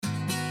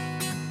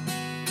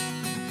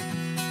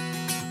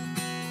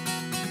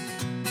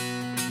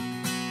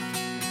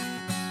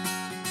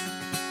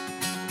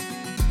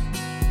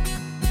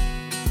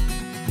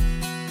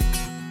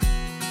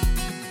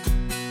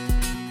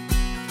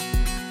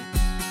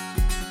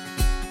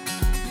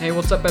Hey,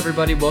 what's up,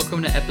 everybody?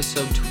 Welcome to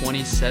episode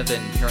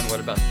 27 here on What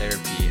About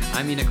Therapy.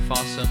 I'm Enoch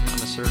Fossum.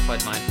 I'm a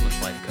certified mindfulness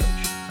life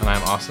coach. And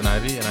I'm Austin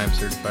Ivy, and I'm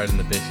certified in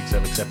the basics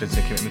of acceptance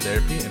and commitment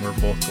therapy, and we're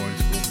both going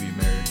to school to be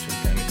marriage and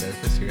family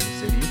therapists here in the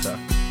state of Utah.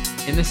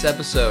 In this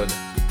episode,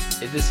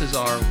 this is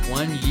our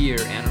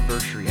 1-year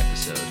anniversary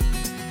episode.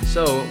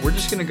 So we're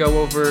just going to go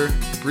over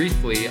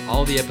briefly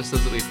all the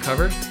episodes that we've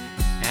covered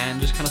and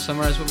just kind of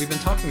summarize what we've been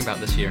talking about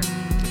this year.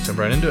 Let's jump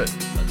right into it.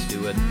 Let's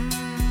do it.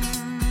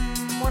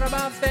 What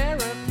about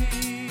therapy?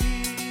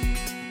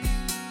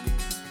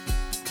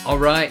 All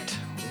right.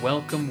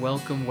 Welcome.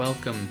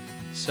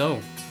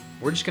 So,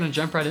 we're just going to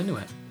jump right into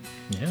it.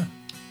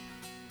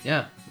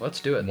 Yeah, let's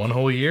do it. 1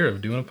 whole year of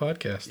doing a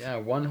podcast. Yeah,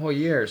 1 whole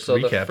year. So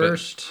Recap the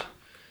first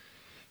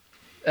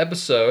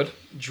episode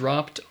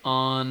dropped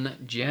on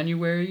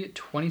January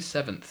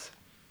 27th.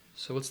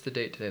 So what's the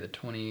date today? The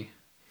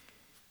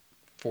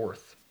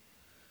 24th.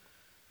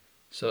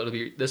 So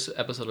this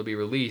episode will be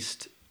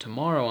released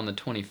tomorrow on the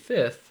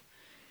 25th.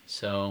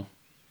 So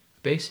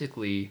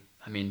basically,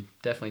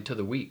 definitely to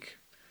the week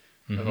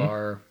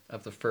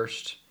of the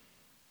first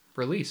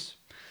release.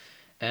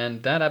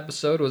 And that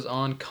episode was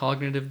on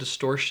cognitive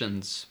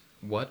distortions.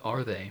 What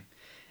are they?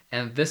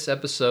 And this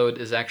episode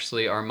is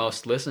actually our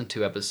most listened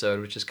to episode,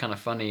 which is kind of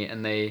funny.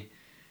 And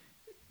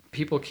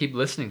people keep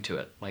listening to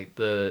it. Like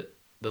the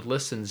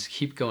listens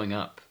keep going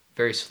up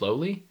very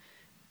slowly,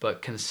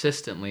 but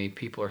consistently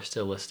people are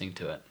still listening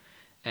to it.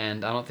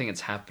 And I don't think it's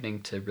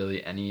happening to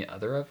really any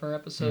other of our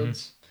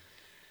episodes.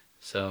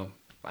 So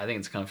I think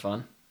it's kind of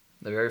fun.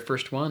 The very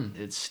first one,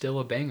 it's still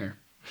a banger.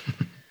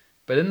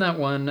 But in that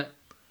one,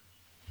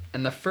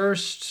 and the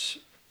first,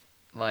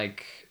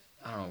 let's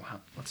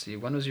see,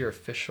 when was your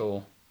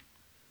official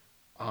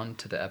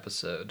onto the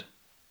episode,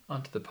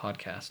 onto the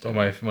podcast? Oh,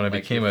 when I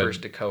became a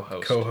first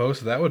co-host.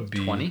 Co-host, that would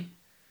be 20?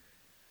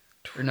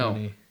 Or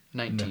no,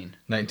 19.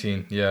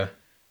 19, yeah.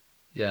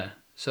 Yeah.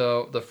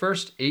 So the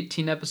first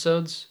 18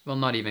 episodes, well,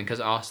 not even, because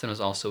Austin was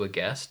also a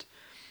guest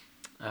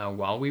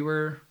while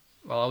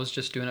I was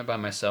just doing it by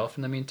myself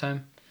in the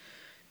meantime.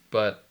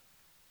 But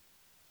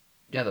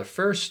yeah, the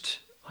first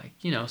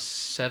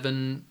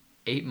 7,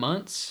 8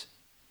 months,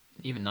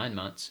 even 9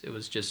 months, it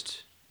was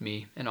just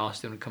me and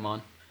Austin would come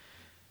on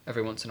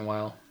every once in a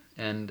while.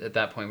 And at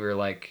that point we were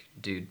like,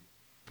 dude,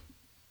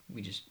 I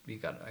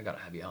gotta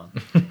have you on.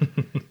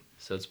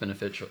 So it's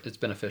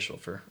beneficial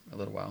for a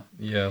little while.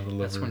 Yeah, a little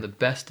That's one of the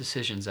best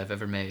decisions I've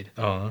ever made.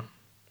 Oh,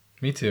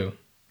 me too.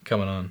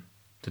 Coming on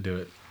to do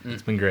it.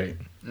 It's been great.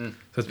 So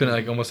it's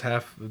been almost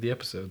half of the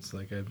episodes.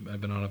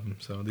 I've been on them.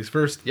 So these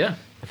first, I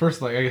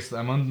guess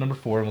I'm on number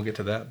 4, and we'll get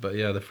to that. But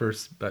yeah, the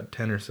first about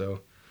 10 or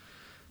so,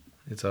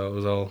 it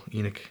was all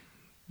Enoch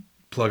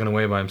plugging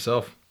away by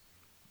himself.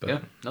 But, yeah,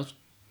 it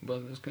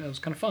was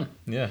kind of fun.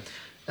 Yeah.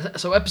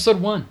 So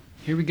episode 1,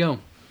 here we go.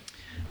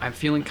 I'm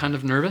feeling kind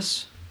of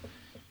nervous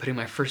putting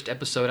my first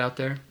episode out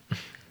there.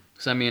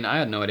 Because, I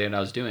had no idea what I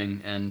was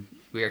doing, and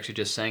we were actually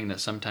just saying that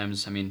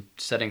sometimes,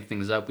 setting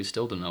things up, we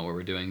still don't know what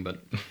we're doing,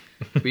 but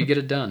we get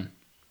it done.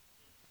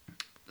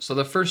 So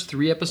the first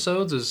 3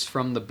 episodes is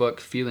from the book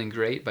Feeling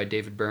Great by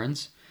David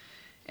Burns,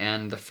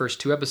 and the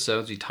first 2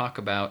 episodes we talk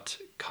about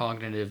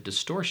cognitive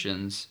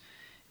distortions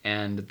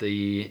and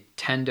the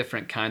 10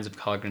 different kinds of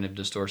cognitive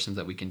distortions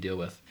that we can deal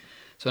with.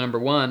 So number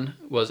 1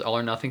 was all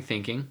or nothing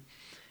thinking,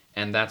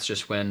 and that's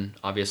just when,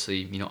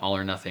 obviously, all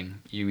or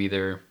nothing. You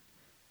either,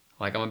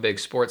 I'm a big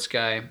sports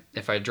guy,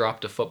 if I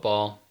dropped a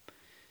football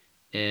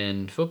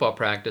in football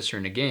practice or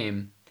in a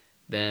game,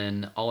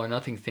 then all or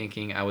nothing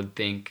thinking, I would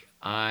think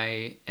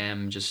I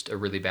am just a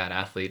really bad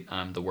athlete.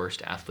 I'm the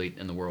worst athlete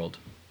in the world.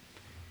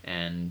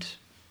 And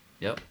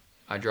yep,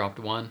 I dropped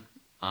one,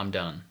 I'm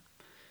done.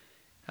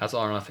 That's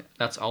all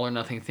or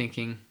nothing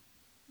thinking,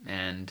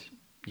 and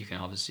you can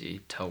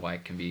obviously tell why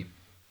it can be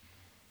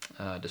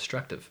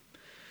destructive.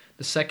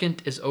 The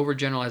second is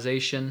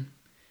overgeneralization,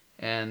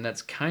 and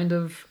that's kind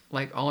of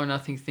like all or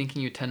nothing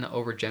thinking. You tend to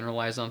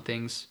overgeneralize on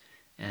things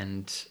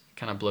and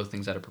kind of blow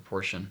things out of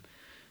proportion.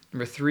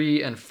 Number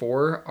 3 and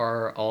 4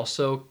 are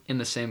also in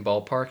the same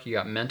ballpark. You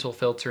got mental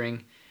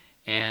filtering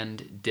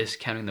and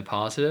discounting the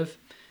positive.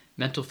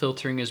 Mental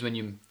filtering is when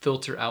you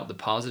filter out the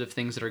positive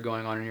things that are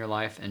going on in your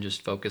life and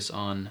just focus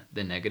on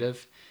the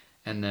negative.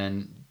 And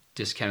then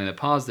discounting the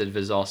positive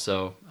is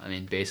also,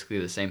 basically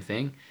the same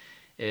thing,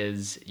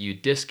 is you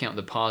discount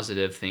the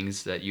positive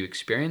things that you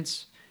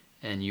experience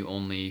and you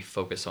only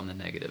focus on the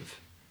negative.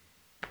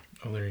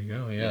 Oh, there you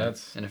go. Yeah.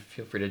 And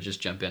feel free to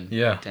just jump in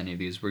to any of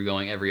these. We're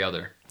going every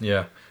other.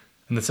 Yeah.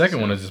 And the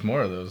second one is just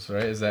more of those,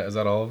 right? Is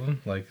that all of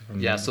them?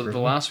 So the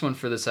last one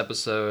for this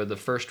episode, the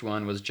first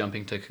one was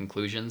jumping to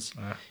conclusions.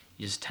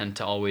 You just tend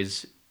to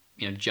always,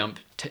 jump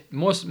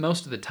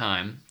most of the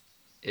time,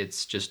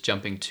 it's just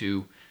jumping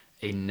to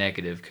a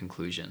negative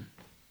conclusion.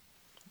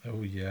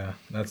 Oh yeah,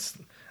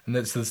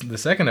 the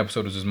second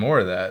episode was just more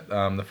of that.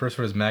 The first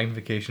one is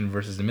magnification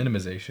versus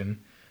minimization,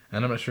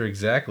 and I'm not sure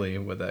exactly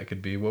what that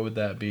could be. What would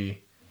that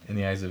be in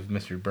the eyes of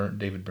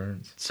David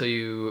Burns? So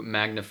you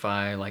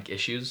magnify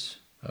issues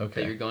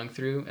that you're going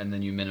through, and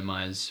then you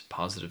minimize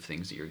positive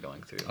things that you're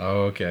going through.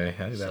 Oh, okay.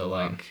 I do that so a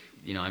lot. like,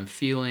 I'm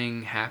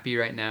feeling happy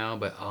right now,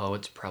 but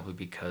it's probably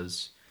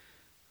because,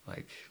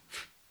 like,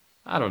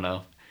 I don't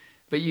know.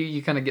 But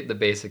you kind of get the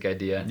basic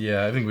idea.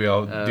 Yeah, I think we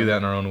all do that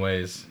in our own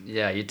ways.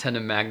 Yeah, you tend to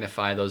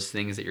magnify those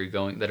things that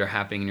are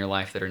happening in your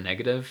life that are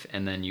negative,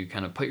 and then you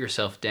kind of put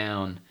yourself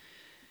down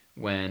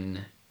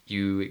when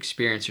you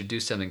experience or do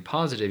something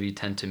positive. You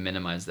tend to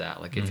minimize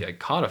that. Like if I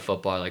caught a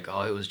football, like,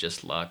 oh, it was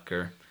just luck,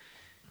 or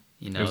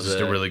it was just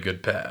a really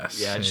good pass.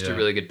 Yeah, just a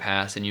really good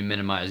pass, and you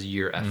minimize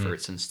your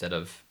efforts instead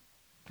of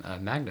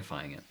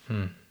magnifying it.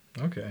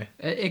 Okay.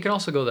 It can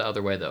also go the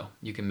other way though.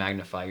 You can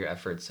magnify your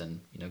efforts and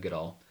get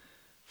all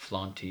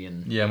flaunty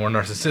and more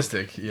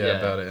narcissistic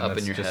about it, and up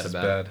that's in your just head as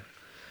about bad. it.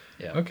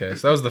 Yeah. Okay,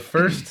 so that was the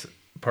first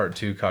part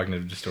 2,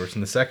 cognitive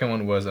distortion. The second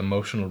one was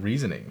emotional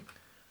reasoning.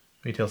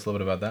 Can you tell us a little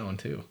bit about that one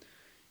too?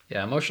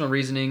 Yeah, emotional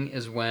reasoning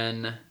is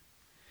when,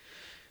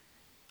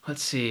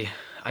 let's see,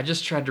 I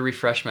just tried to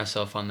refresh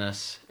myself on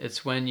this.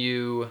 It's when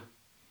your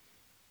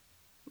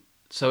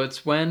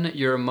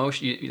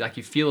emotion,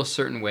 you feel a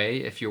certain way.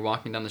 If you're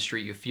walking down the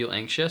street, you feel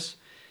anxious,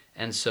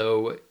 and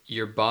so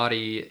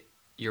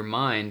your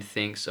mind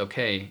thinks,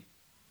 okay,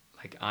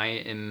 like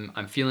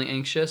I'm feeling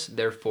anxious,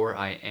 therefore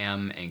I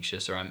am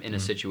anxious, or I'm in a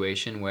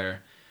situation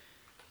where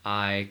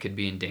I could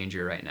be in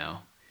danger right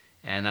now.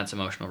 And that's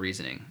emotional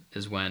reasoning,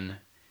 is when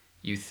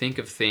you think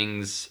of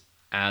things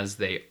as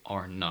they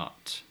are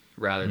not,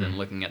 rather than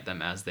looking at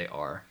them as they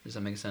are. Does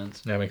that make sense?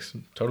 That makes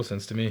total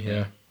sense to me,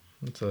 yeah.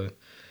 It's an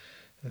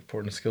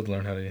important skill to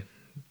learn how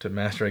to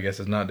master, I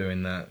guess, is not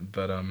doing that.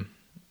 But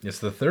yes,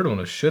 the third one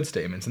was should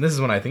statements. And this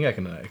is one I think I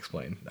can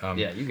explain.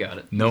 Yeah, you got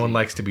it. No one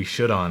likes to be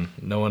should on.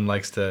 No one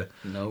likes to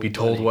be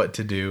told what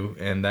to do,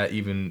 and that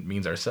even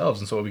means ourselves.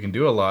 And so what we can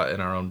do a lot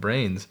in our own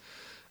brains,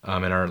 in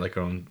our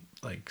own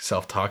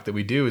self-talk that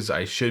we do, is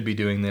I should be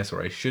doing this,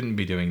 or I shouldn't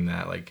be doing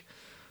that. Like,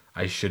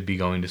 I should be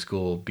going to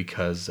school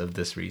because of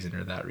this reason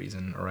or that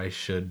reason, or I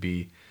should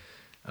be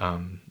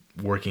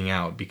working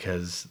out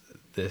because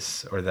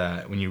this or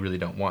that, when you really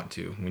don't want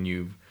to. When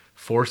you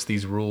force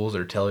these rules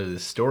or tell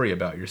this story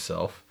about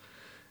yourself,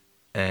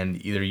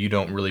 and either you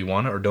don't really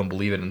want it or don't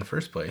believe it in the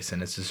first place,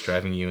 and it's just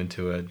driving you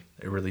into a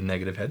really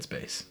negative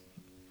headspace,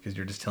 because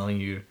you're just telling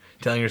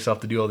yourself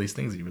to do all these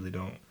things that you really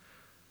don't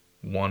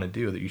want to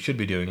do, that you should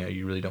be doing it,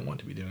 you really don't want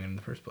to be doing it in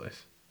the first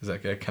place. Does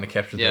that kind of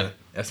capture the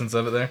essence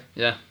of it there?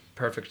 Yeah,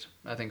 perfect.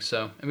 I think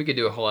so. And we could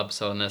do a whole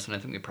episode on this, and I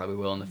think we probably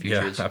will in the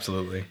future. Yeah,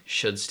 absolutely.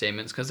 Should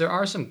statements, because there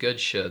are some good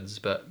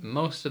shoulds, but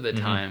most of the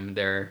time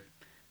they're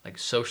like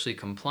socially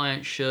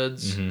compliant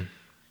shoulds,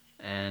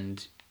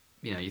 and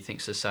you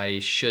think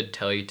society should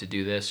tell you to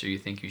do this, or you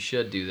think you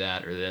should do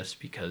that or this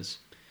because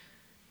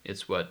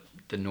it's what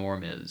the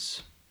norm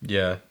is.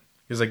 Yeah.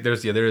 Because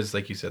there's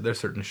like you said, there's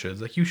certain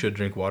shoulds, like you should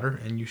drink water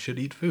and you should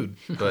eat food,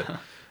 but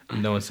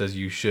no one says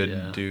you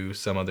should do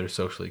some other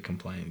socially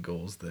compliant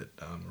goals that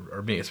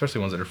are being,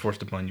 especially ones that are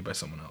forced upon you by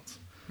someone else.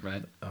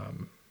 Right.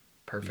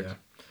 Perfect. Yeah.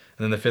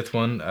 And then the fifth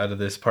one out of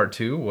this part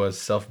 2 was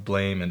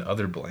self-blame and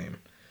other blame,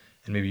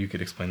 and maybe you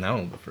could explain that one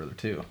a little bit further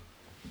too.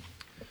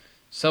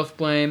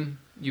 Self-blame,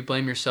 you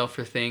blame yourself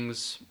for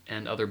things,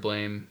 and other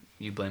blame,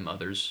 you blame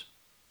others.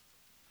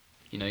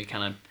 You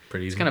kind of,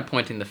 it's kind of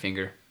pointing the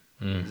finger.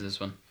 Is this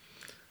one?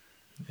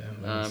 Yeah.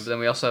 But then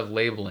we also have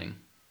labeling.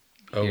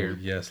 Here.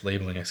 Oh, yes,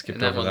 labeling. I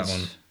skipped over that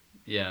one.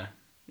 Yeah.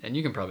 And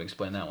you can probably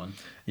explain that one.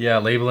 Yeah,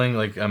 labeling,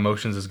 like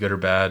emotions is good or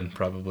bad, would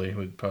probably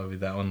be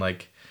that one.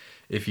 Like,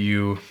 if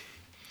you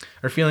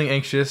are feeling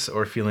anxious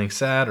or feeling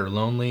sad or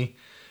lonely,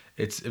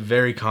 it's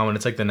very common.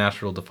 It's like the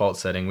natural default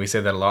setting. We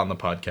say that a lot on the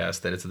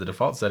podcast, that it's the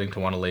default setting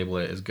to want to label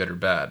it as good or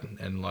bad.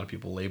 And a lot of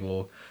people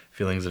label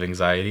feelings of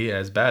anxiety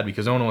as bad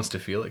because no one wants to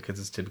feel it, because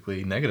it's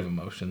typically negative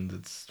emotions.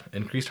 It's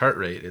increased heart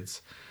rate.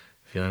 It's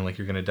feeling like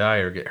you're going to die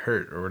or get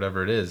hurt or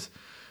whatever it is.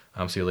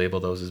 So you label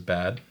those as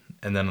bad.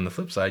 And then on the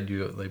flip side,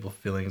 you label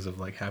feelings of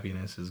like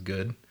happiness as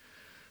good,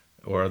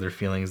 or other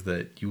feelings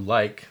that you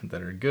like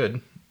that are good.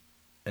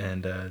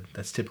 And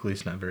that's typically,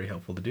 it's not very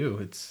helpful to do.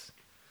 It's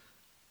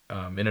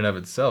in and of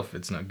itself,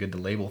 it's not good to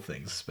label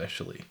things,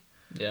 especially.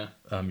 Yeah.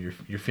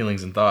 Your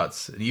feelings and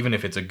thoughts, even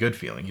if it's a good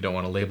feeling, you don't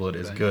want to label it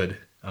as good.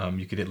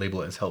 You could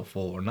label it as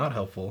helpful or not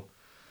helpful,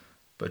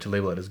 but to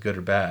label it as good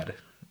or bad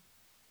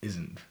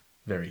isn't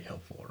very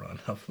helpful or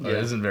unhelpful. Yeah.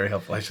 Isn't very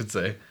helpful, I should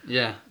say.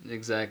 Yeah,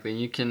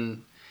 exactly.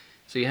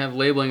 So you have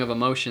labeling of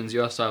emotions,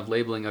 you also have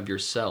labeling of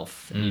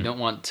yourself. And you don't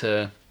want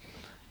to,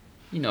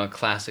 a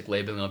classic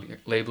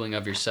labeling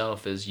of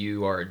yourself is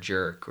you are a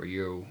jerk, or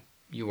you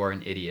are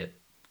an idiot.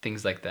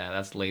 Things like that.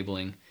 That's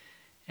labeling.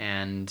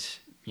 And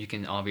you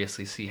can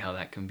obviously see how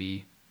that can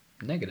be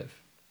negative.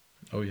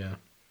 Oh, yeah.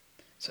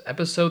 So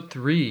episode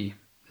 3,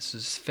 this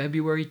is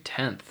February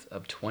 10th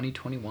of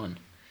 2021.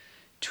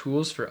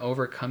 Tools for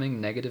overcoming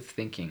negative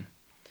thinking.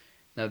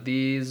 Now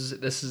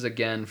this is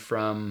again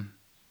from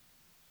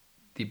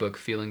the book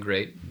Feeling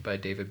Great by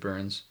David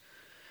Burns.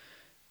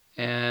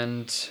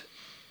 And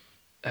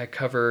I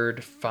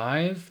covered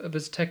 5 of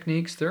his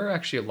techniques. There are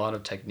actually a lot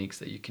of techniques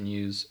that you can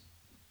use,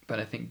 but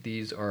I think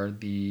these are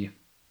the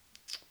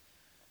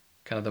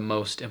kind of the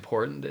most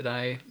important that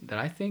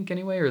I think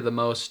anyway, or the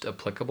most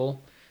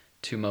applicable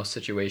to most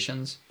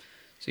situations.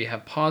 So you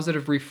have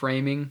positive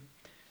reframing,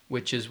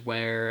 which is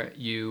where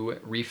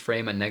you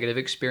reframe a negative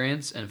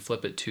experience and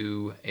flip it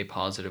to a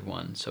positive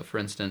one. So for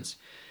instance,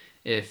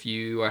 if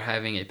you are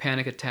having a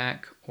panic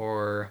attack,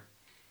 or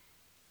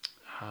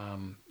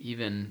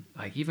even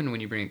when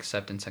you bring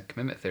acceptance and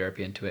commitment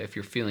therapy into it, if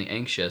you're feeling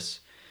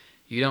anxious,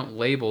 you don't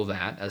label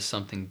that as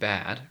something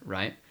bad,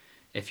 right?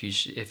 If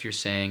you're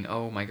saying,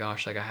 oh my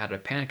gosh, like I had a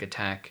panic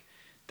attack,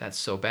 that's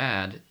so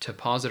bad, to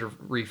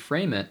positively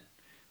reframe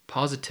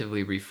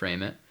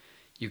it,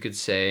 you could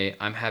say,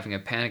 I'm having a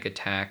panic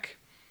attack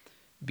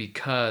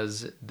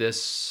because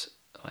this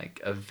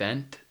like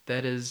event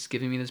that is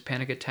giving me this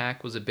panic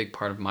attack was a big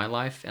part of my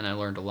life, and I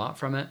learned a lot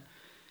from it,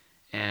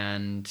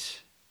 and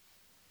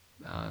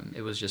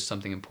it was just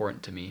something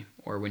important to me.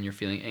 Or when you're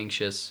feeling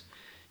anxious,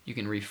 you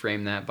can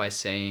reframe that by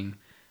saying,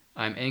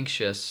 I'm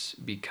anxious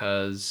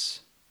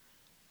because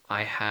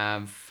I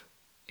have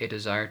a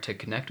desire to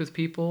connect with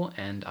people,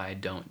 and I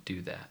don't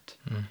do that.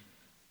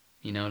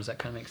 Does that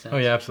kind of make sense? Oh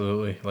yeah,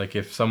 absolutely. Like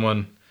if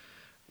someone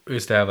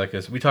used to have like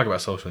this, we talk about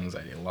social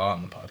anxiety a lot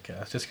on the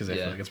podcast, just because I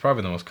feel like it's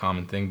probably the most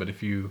common thing. But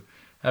if you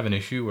have an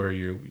issue where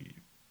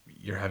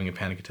you're having a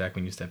panic attack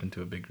when you step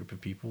into a big group of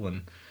people,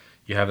 and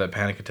you have that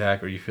panic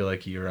attack, or you feel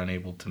like you're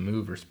unable to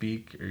move or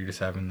speak, or you're just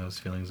having those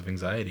feelings of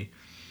anxiety,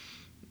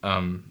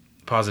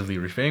 positively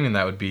reframing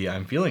that would be,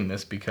 I'm feeling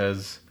this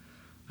because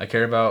I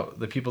care about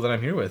the people that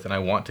I'm here with, and I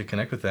want to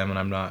connect with them,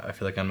 and I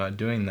feel like I'm not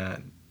doing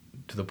that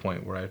to the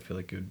point where I feel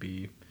like it would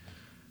be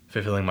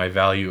fulfilling my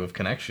value of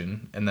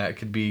connection. And that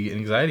could be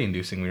anxiety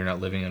inducing when you're not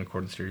living in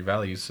accordance to your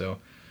values. So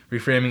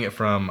reframing it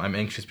from I'm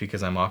anxious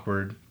because I'm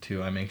awkward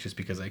to I'm anxious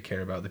because I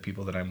care about the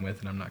people that I'm with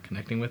and I'm not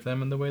connecting with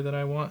them in the way that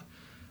I want,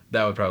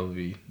 that would probably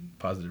be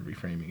positive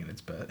reframing in its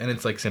best, and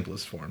it's like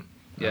simplest form,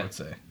 I would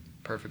say.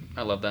 Perfect.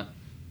 I love that.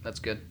 That's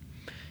good.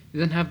 You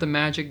then have the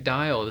magic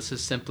dial. This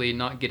is simply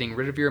not getting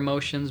rid of your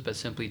emotions, but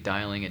simply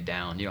dialing it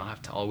down. You don't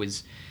have to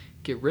always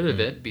get rid of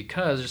it,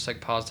 because just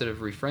like positive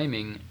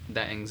reframing,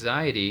 that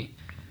anxiety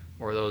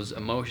or those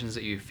emotions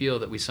that you feel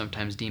that we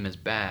sometimes deem as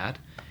bad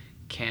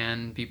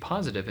can be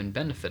positive and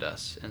benefit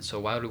us. And so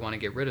why would we want to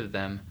get rid of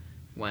them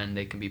when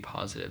they can be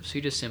positive? So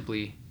you just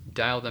simply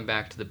dial them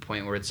back to the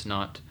point where it's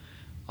not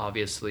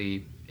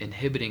obviously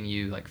inhibiting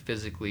you like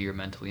physically or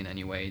mentally in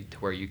any way to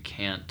where you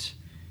can't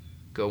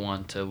go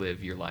on to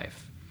live your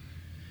life.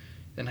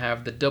 Then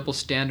have the double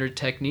standard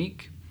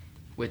technique,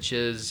 which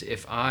is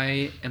if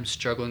I am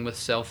struggling with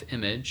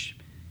self-image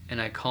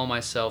and I call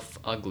myself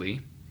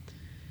ugly,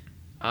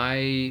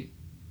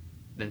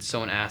 then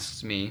someone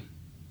asks me,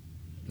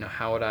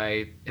 how would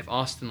I, if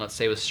Austin, let's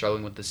say, was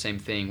struggling with the same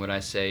thing, would I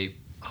say,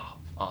 oh,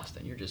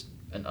 Austin, you're just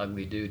an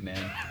ugly dude,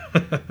 man.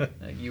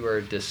 Like, you are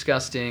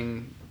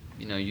disgusting.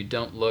 You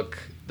don't look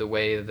the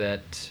way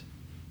that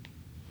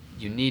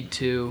you need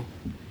to.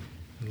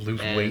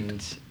 Lose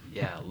weight.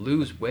 Yeah,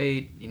 lose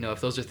weight.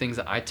 If those are things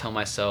that I tell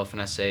myself,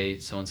 and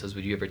someone says,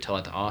 would you ever tell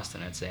that to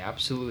Austin? I'd say,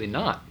 absolutely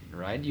not,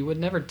 right? You would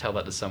never tell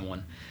that to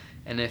someone.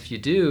 And if you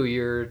do,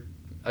 you're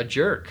a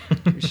jerk.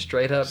 You're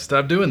straight up.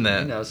 Stop doing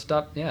that.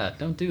 Stop. Yeah,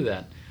 don't do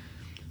that.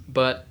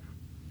 But,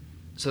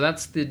 so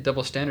that's the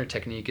double standard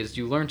technique, is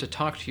you learn to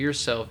talk to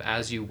yourself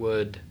as you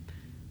would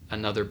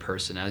another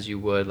person, as you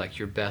would like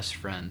your best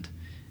friend.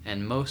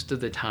 And most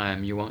of the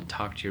time, you won't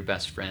talk to your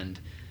best friend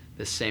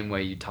the same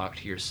way you talk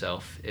to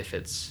yourself if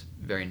it's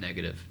very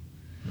negative.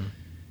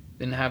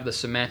 Then have the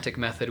semantic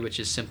method, which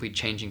is simply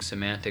changing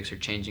semantics or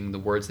changing the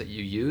words that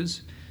you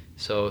use.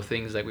 So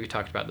things like we've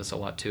talked about this a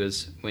lot too,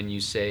 is when you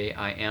say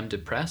I am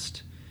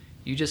depressed,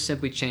 you just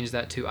simply change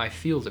that to I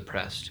feel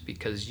depressed,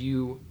 because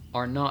you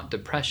are not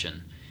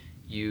depression.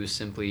 You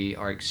simply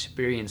are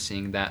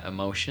experiencing that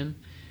emotion.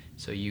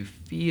 So you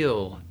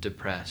feel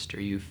depressed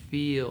or you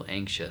feel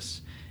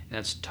anxious. And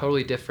that's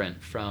totally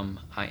different from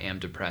I am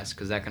depressed,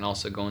 because that can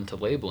also go into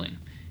labeling.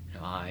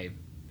 I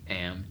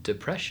am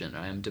depression,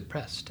 I am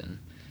depressed. And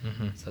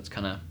so that's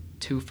kind of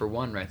 2 for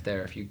 1 right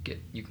there. If you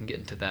can get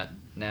into that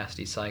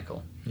nasty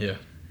cycle. Yeah.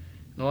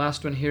 And the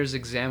last one here is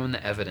examine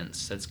the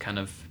evidence. That's kind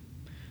of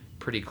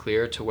pretty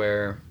clear to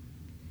where,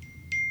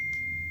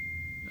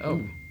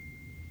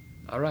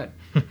 all right,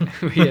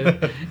 we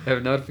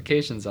have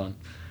notifications on.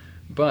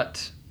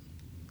 But,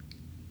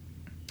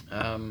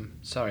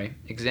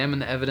 examine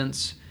the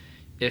evidence.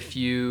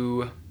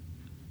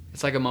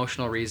 It's like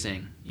emotional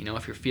reasoning.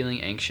 If you're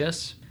feeling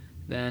anxious,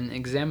 then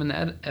examine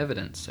the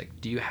evidence.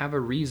 Like, do you have a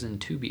reason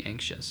to be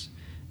anxious?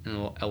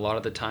 And a lot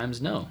of the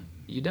times, no,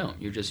 you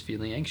don't. You're just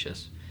feeling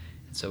anxious.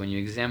 And so when you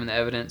examine the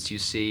evidence, you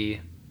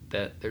see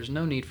that there's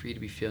no need for you to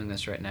be feeling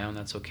this right now, and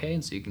that's okay.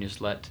 And so you can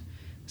just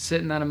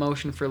sit in that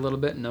emotion for a little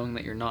bit, knowing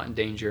that you're not in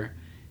danger,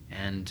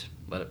 and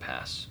let it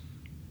pass.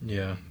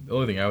 Yeah. The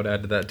only thing I would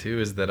add to that too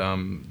is that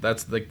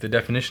that's like the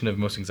definition of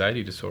most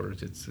anxiety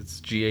disorders. It's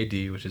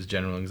GAD, which is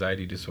general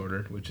anxiety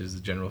disorder, which is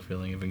the general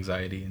feeling of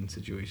anxiety in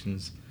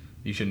situations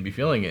you shouldn't be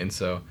feeling it. And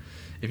so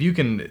if you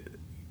can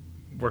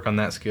work on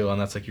that skill,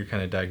 and that's like your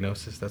kind of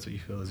diagnosis, that's what you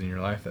feel is in your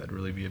life, that'd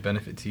really be a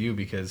benefit to you,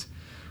 because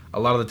a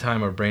lot of the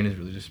time our brain is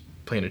really just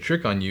playing a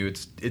trick on you.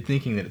 It's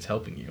thinking that it's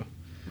helping you.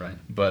 Right.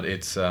 But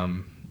it's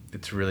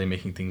really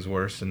making things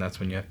worse, and that's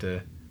when you have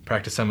to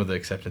practice some of the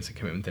acceptance and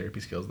commitment therapy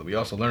skills that we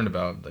also learned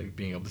about, like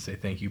being able to say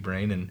thank you,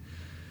 brain,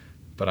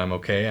 but I'm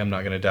okay. I'm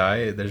not going to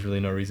die. There's really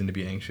no reason to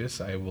be anxious.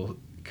 I will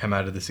come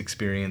out of this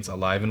experience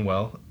alive and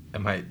well. I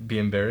might be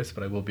embarrassed,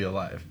 but I will be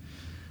alive.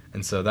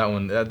 And so that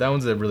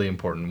one's a really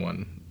important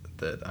one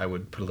that I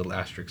would put a little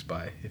asterisk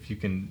by. If you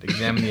can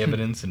examine the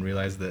evidence and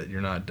realize that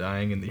you're not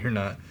dying and that you're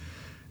not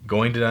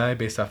going to die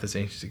based off this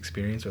anxious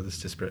experience or this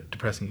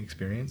depressing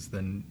experience,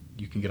 then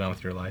you can get on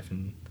with your life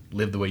and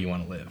live the way you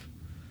want to live.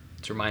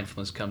 That's where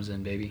mindfulness comes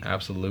in, baby.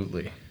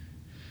 Absolutely.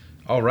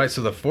 All right,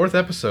 so the 4th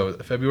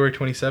episode, February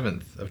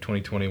 27th of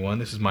 2021.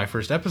 This is my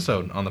first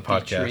episode on the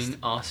podcast. Featuring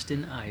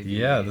Austin Ivy.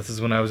 Yeah, this is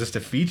when I was just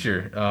a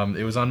feature.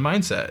 It was on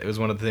mindset. It was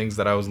one of the things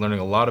that I was learning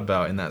a lot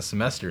about in that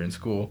semester in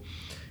school.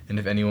 And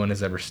if anyone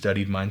has ever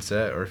studied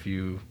mindset, or if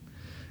you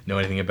know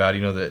anything about it,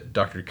 you know that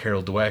Dr.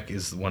 Carol Dweck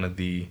is one of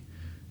the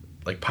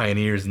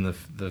pioneers in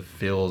the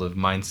field of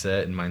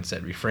mindset and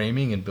mindset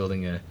reframing and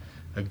building a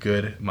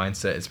good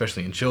mindset,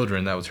 especially in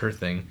children. That was her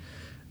thing.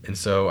 And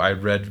so I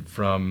read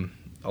from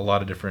a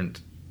lot of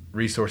different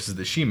resources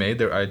that she made.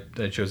 I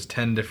chose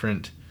 10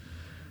 different,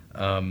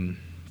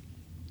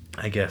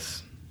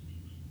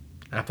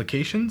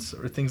 applications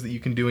or things that you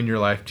can do in your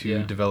life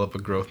to develop a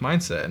growth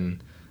mindset.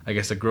 And I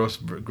guess a growth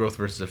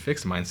versus a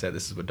fixed mindset,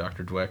 this is what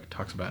Dr. Dweck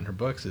talks about in her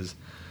books, is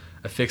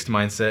a fixed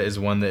mindset is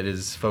one that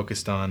is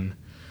focused on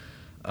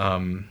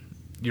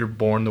you're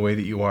born the way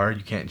that you are.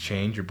 You can't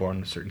change. You're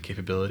born with certain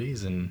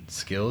capabilities and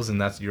skills,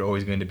 and you're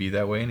always going to be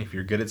that way. And if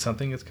you're good at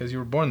something, it's because you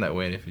were born that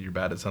way. And if you're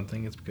bad at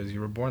something, it's because you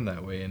were born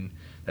that way. And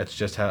that's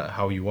just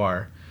how you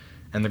are.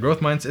 And the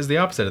growth mindset is the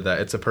opposite of that.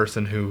 It's a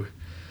person who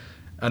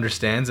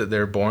understands that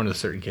they're born with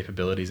certain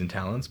capabilities and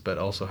talents, but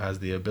also has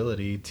the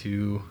ability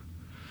to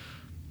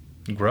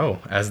grow,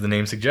 as the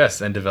name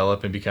suggests, and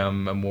develop and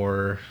become a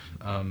more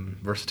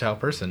versatile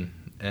person.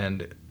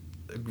 And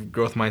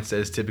growth mindset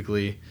is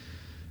typically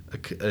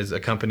is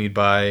accompanied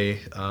by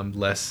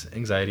less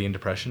anxiety and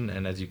depression,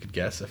 and as you could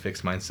guess, a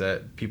fixed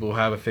mindset. People who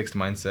have a fixed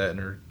mindset and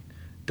are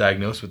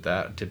diagnosed with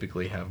that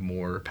typically have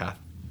more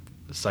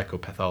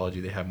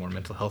psychopathology. They have more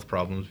mental health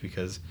problems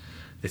because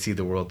they see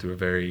the world through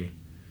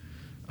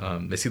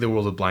they see the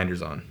world with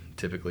blinders on,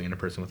 typically, and a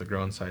person with a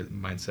growth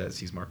mindset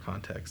sees more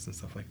context and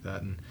stuff like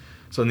that. And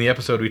so in the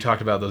episode, we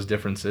talked about those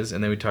differences,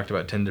 and then we talked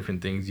about 10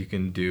 different things you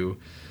can do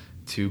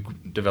to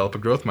develop a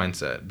growth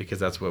mindset, because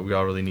that's what we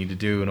all really need to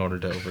do in order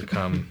to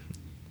overcome,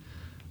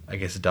 I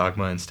guess,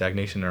 dogma and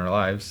stagnation in our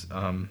lives.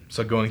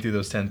 So going through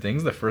those 10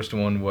 things, the first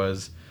one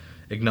was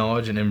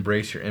acknowledge and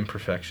embrace your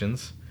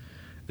imperfections.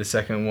 The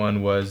second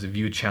one was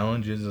view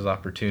challenges as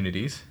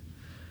opportunities.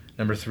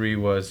 Number 3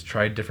 was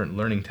try different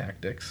learning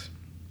tactics.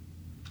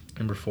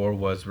 Number 4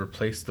 was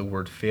replace the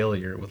word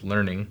failure with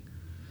learning.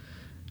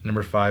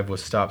 Number 5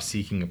 was stop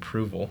seeking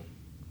approval.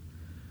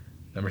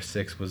 Number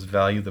 6 was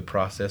value the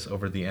process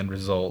over the end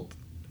result,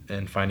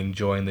 and finding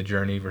joy in the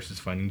journey versus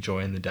finding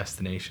joy in the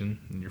destination.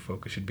 And your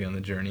focus should be on the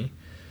journey.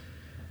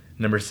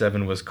 Number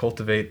 7 was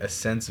cultivate a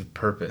sense of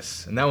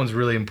purpose. And that one's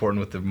really important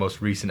with the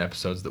most recent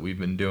episodes that we've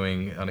been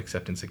doing on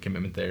acceptance and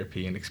commitment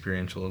therapy and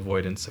experiential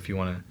avoidance. If you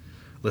want to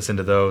listen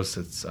to those,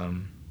 it's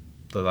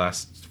the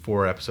last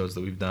 4 episodes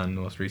that we've done,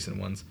 the most recent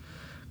ones.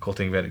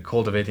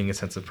 Cultivating a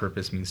sense of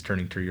purpose means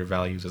turning to your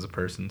values as a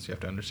person. So you have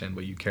to understand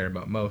what you care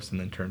about most and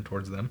then turn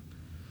towards them.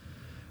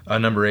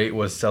 Number 8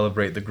 was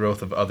celebrate the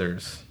growth of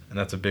others. And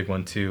that's a big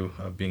one, too,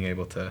 of being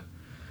able to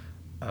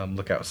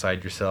look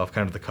outside yourself,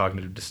 kind of the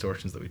cognitive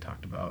distortions that we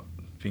talked about.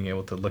 Being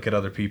able to look at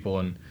other people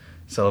and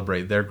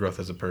celebrate their growth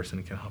as a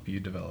person can help you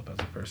develop as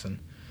a person.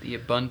 The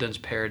abundance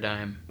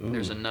paradigm. Ooh.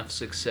 There's enough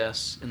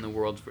success in the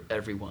world for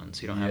everyone,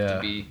 so you don't have to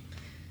be,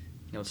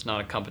 it's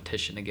not a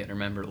competition. Again,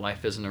 remember,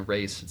 life isn't a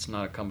race. It's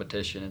not a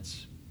competition.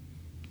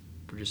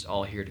 We're just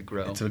all here to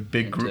grow. It's a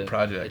big group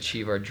project.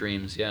 Achieve our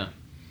dreams, yeah.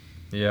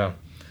 Yeah.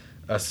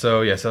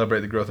 Celebrate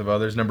the growth of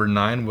others. Number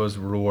 9 was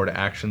reward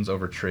actions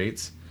over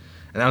traits.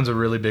 And that one's a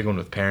really big one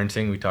with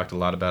parenting. We talked a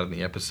lot about it in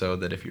the episode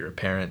that if you're a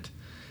parent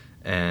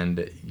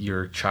and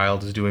your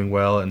child is doing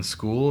well in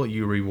school,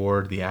 you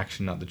reward the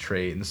action, not the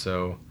trait. And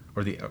so,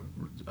 or the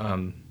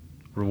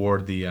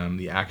reward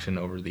the action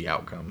over the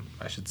outcome,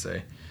 I should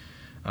say.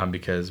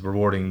 Because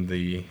rewarding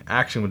the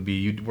action would be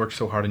you worked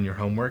so hard on your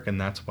homework, and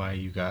that's why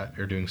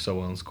you're doing so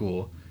well in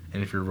school.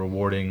 And if you're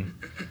rewarding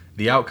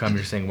the outcome,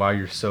 you're saying, wow,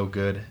 you're so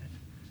good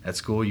at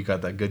school, you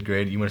got that good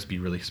grade, you must be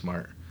really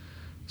smart.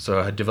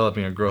 So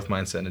developing a growth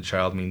mindset in a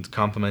child means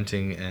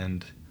complimenting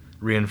and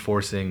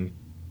reinforcing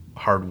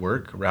hard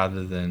work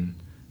rather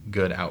than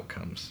good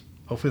outcomes.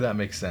 Hopefully that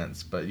makes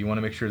sense, but you want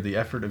to make sure the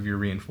effort of your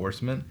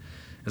reinforcement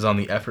is on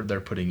the effort they're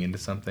putting into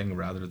something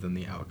rather than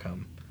the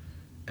outcome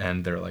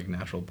and their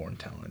natural born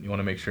talent. You want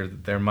to make sure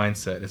that their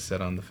mindset is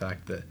set on the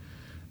fact that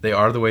they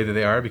are the way that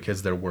they are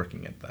because they're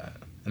working at that.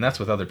 And that's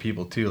with other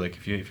people too. Like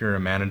if you're a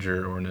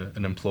manager or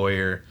an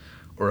employer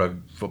or a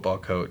football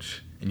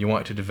coach, and you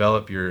want to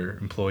develop your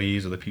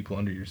employees or the people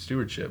under your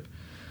stewardship,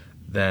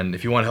 then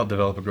if you want to help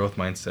develop a growth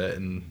mindset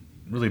and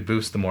really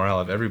boost the morale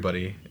of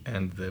everybody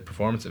and the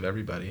performance of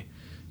everybody,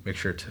 make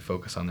sure to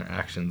focus on their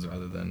actions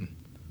rather than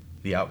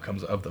the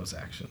outcomes of those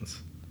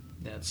actions.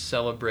 Yeah, it's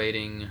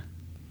celebrating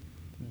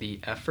the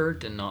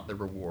effort and not the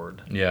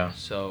reward. Yeah.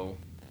 So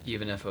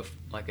even if a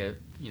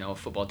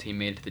football team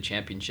made it to the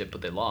championship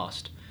but they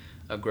lost,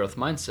 a growth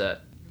mindset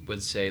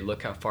would say,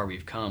 look how far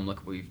we've come, look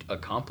what we've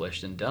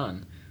accomplished and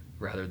done,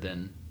 rather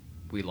than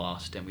we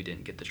lost and we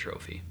didn't get the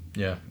trophy.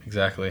 Yeah,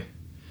 exactly.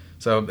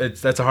 So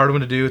that's a hard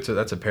one to do.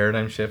 That's a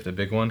paradigm shift, a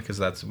big one,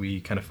 because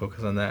we kind of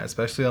focus on that,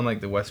 especially on like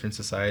the Western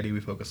society. We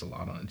focus a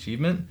lot on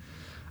achievement,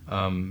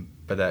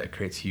 but that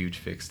creates huge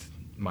fixed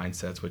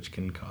mindsets, which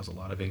can cause a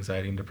lot of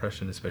anxiety and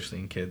depression, especially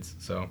in kids.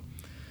 So,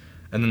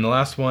 and then the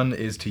last one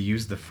is to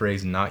use the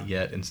phrase "not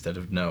yet" instead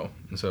of "no."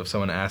 And so if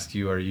someone asks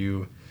you,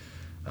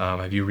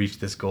 have you reached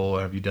this goal,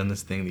 or have you done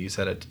this thing that you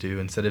set out to do?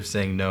 Instead of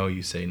saying no,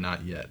 you say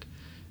 "not yet,"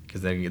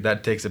 because then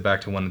that takes it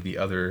back to one of the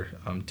other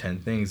 10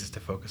 things, is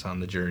to focus on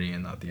the journey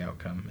and not the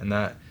outcome. And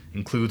that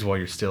includes while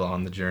you're still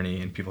on the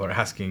journey and people are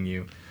asking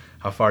you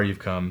how far you've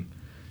come.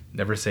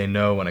 Never say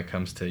no when it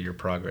comes to your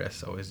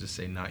progress. Always just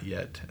say "not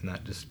yet," and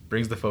that just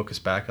brings the focus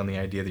back on the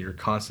idea that you're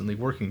constantly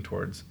working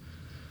towards.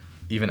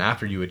 Even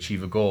after you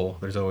achieve a goal,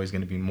 there's always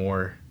going to be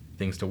more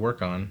things to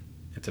work on.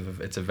 It's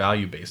a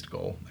value-based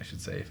goal, I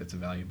should say. If it's a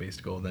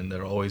value-based goal, then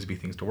there'll always be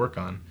things to work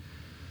on.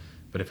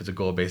 But if it's a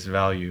goal-based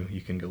value, you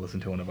can go listen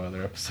to one of our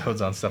other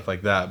episodes on stuff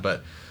like that.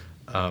 But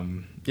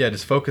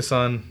just focus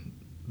on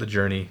the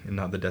journey and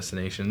not the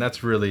destination.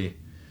 That's really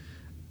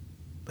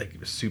like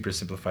a super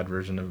simplified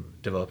version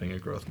of developing a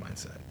growth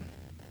mindset.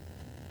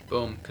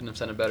 Boom, couldn't have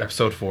said it better.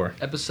 Episode 4.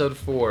 Episode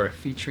 4,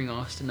 featuring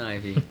Austin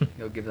Ivy.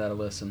 Go give that a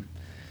listen.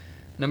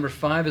 Number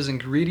 5 is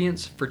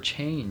ingredients for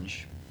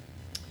change.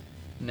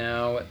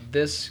 Now,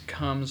 this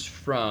comes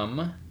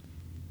from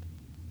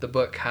the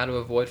book How to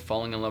Avoid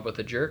Falling in Love with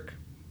a Jerk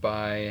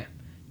by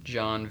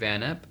John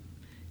Van Epp,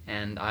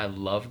 and I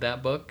love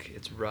that book.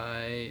 It's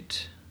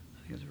right,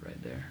 I think it's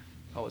right there.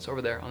 Oh, it's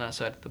over there on that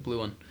side, the blue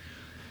one.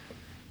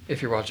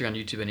 If you're watching on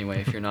YouTube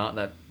anyway, if you're not,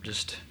 that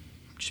just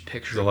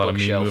picture a lot of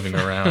me moving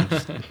around,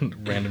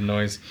 random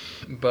noise.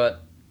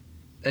 But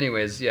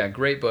anyways, yeah,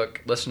 great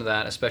book. Listen to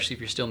that, especially if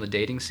you're still in the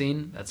dating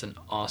scene. That's an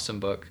awesome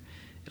book.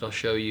 It'll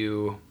show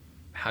you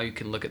how you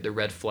can look at the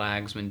red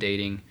flags when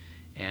dating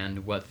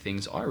and what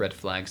things are red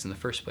flags in the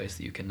first place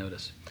that you can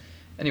notice.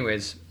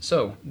 Anyways,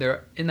 so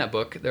in that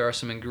book, there are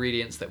some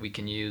ingredients that we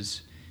can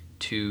use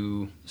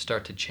to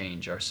start to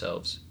change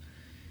ourselves.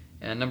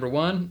 And number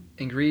 1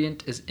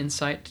 ingredient is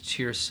insight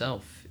to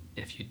yourself.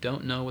 If you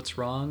don't know what's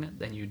wrong,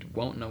 then you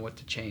won't know what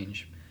to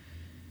change.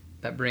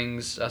 That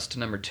brings us to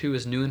number 2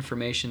 is new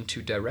information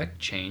to direct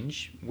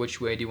change.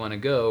 Which way do you want to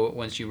go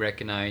once you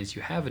recognize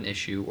you have an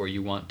issue or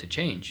you want to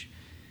change?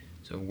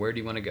 So where do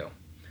you want to go?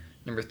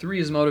 Number 3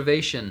 is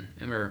motivation.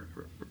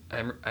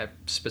 I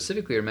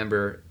specifically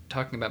remember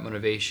talking about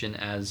motivation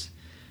as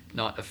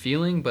not a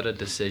feeling, but a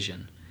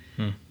decision.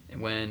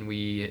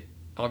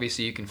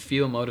 Obviously you can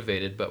feel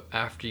motivated, but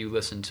after you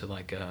listen to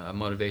like a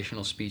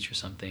motivational speech or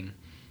something,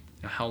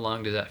 how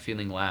long does that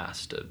feeling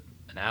last?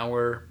 An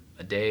hour,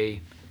 a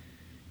day,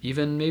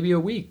 even maybe a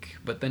week,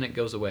 but then it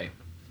goes away.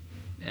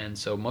 And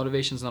so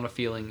motivation's not a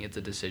feeling, it's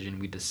a decision.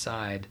 We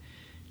decide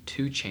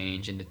to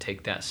change and to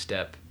take that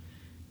step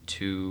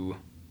to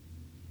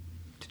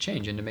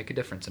change and to make a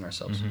difference in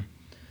ourselves.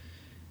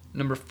 Mm-hmm.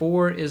 Number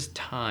 4 is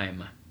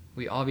time.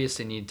 We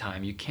obviously need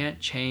time. You can't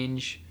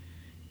change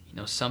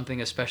something,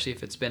 especially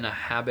if it's been a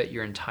habit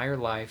your entire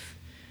life,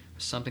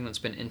 something that's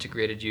been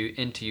integrated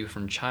into you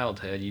from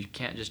childhood. You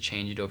can't just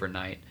change it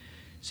overnight.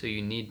 So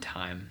you need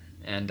time.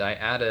 And I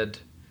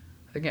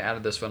think I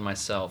added this one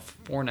myself,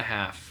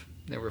 4.5.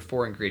 There were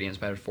 4 ingredients,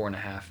 but I added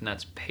 4.5, and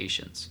that's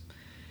patience.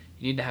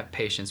 You need to have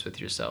patience with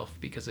yourself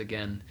because,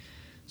 again,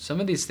 some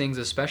of these things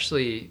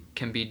especially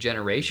can be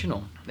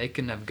generational. They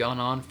can have gone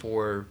on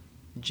for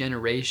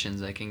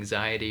generations, like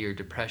anxiety or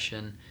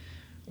depression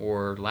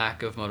or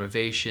lack of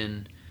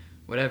motivation,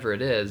 whatever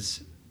it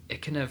is.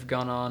 It can have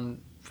gone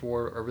on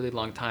for a really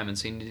long time, and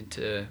so you need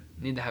to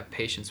have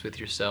patience with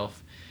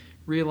yourself.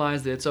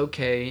 Realize that it's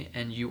okay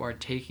and you are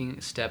taking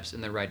steps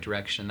in the right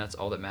direction. That's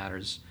all that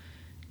matters,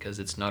 because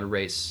it's not a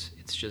race.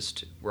 It's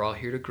just we're all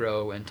here to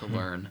grow and to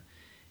learn,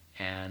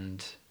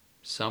 and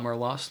some are a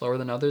lot slower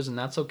than others, and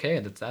that's okay.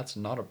 That's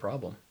not a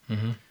problem.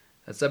 Mm-hmm.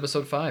 That's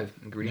episode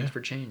 5, Ingredients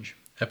for Change.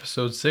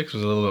 Episode 6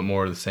 was a little bit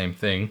more of the same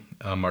thing.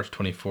 March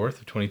 24th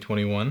of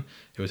 2021.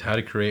 It was how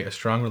to create a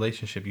strong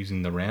relationship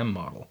using the RAM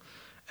model.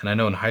 And I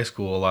know in high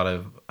school, a lot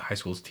of high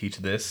schools teach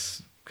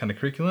this kind of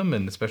curriculum,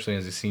 and especially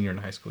as a senior in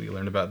high school, you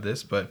learn about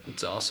this. But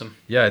it's awesome.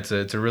 Yeah, it's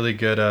a really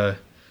good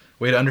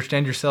way to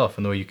understand yourself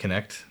and the way you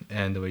connect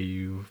and the way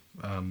you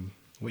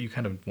what you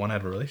kind of want to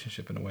have a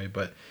relationship in a way.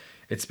 But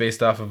it's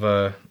based off of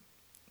a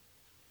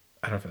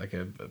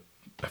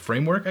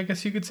framework, I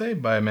guess you could say,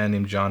 by a man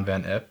named John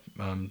Van Epp,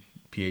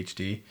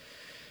 PhD.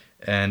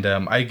 And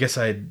I guess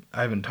I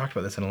haven't talked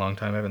about this in a long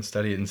time. I haven't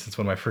studied it since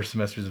one of my first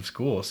semesters of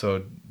school.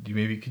 So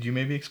could you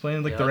maybe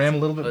explain the RAM a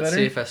little bit better? Let's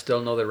see if I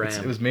still know the RAM.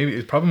 It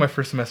was probably my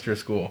first semester of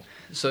school.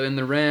 So in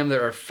the RAM,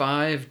 there are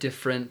 5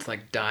 different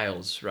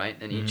dials, right?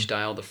 And each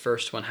dial, the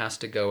first one has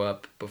to go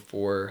up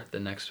before the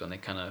next one. They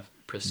kind of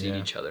precede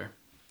each other.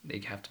 They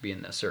have to be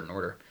in a certain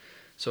order.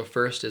 So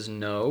first is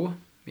know.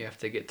 You have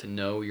to get to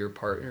know your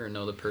partner or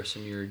know the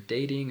person you're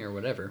dating or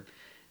whatever.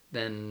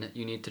 Then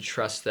you need to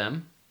trust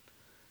them.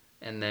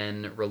 And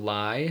then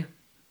rely,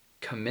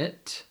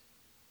 commit,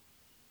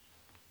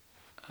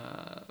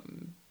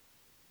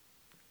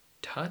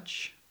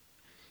 touch,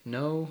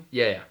 know.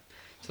 Yeah.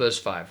 So there's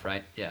 5,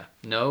 right? Yeah.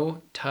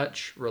 Know,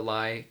 touch,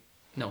 rely.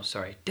 No,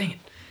 sorry. Dang it.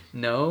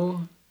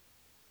 Know,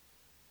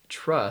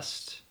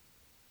 trust,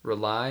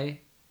 rely,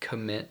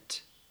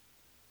 commit,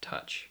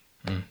 touch.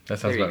 That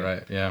sounds about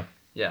right. Yeah.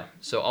 Yeah.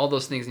 So all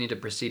those things need to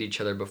precede each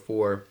other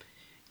before,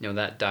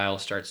 that dial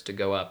starts to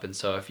go up. And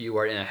so if you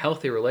are in a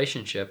healthy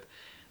relationship,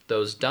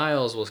 those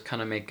dials will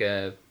kind of make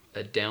a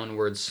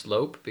downward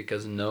slope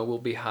because know will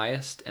be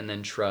highest, and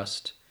then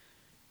trust,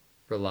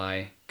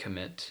 rely,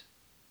 commit,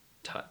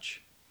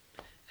 touch.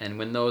 And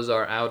when those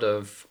are out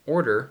of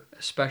order,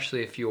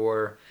 especially if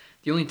the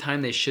only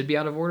time they should be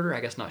out of order,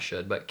 I guess not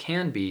should, but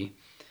can be,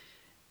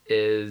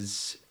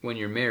 is when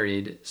you're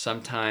married.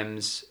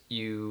 Sometimes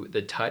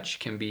the touch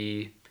can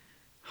be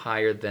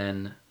higher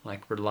than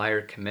rely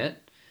or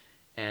commit,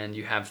 and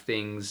you have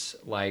things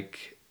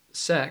like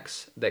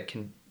sex that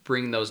can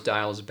bring those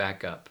dials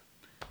back up,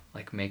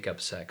 like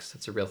make-up sex.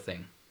 That's a real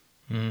thing.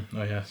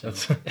 Oh yeah,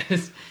 that's it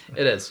is.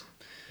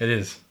 It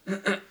is.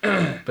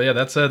 But yeah,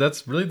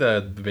 that's really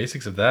the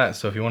basics of that.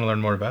 So if you want to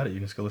learn more about it, you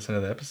can just go listen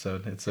to the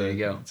episode. There you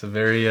go. It's a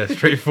very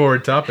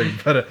straightforward topic,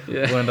 but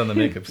we'll end on the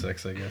make-up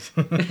sex, I guess.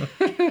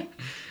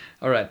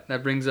 All right,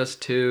 that brings us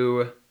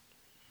to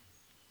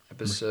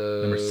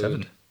episode number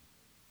 7.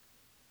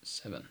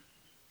 7.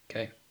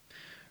 Okay.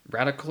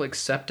 Radical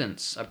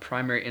acceptance, a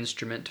primary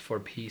instrument for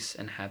peace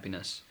and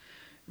happiness.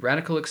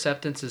 Radical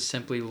acceptance is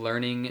simply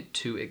learning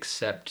to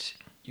accept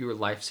your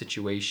life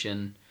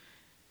situation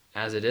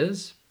as it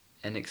is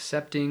and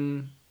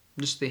accepting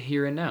just the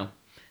here and now,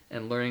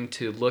 and learning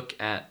to look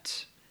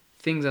at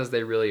things as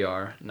they really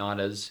are, not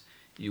as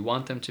you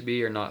want them to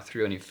be or not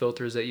through any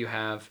filters that you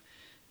have,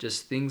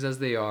 just things as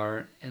they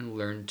are, and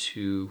learn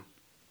to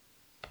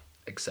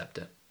accept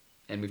it.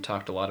 And we've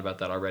talked a lot about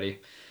that already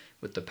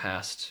with the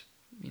past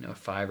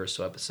 5 or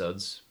so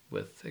episodes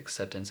with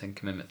acceptance and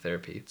commitment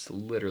therapy. It's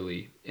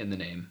literally in the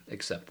name,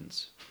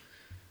 acceptance.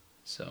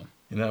 So.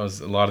 And that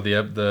was a lot of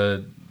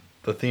the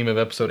theme of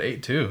episode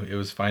 8 too. It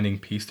was finding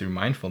peace through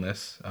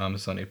mindfulness.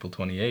 It's on April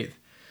 28th.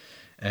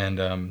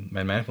 And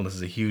mindfulness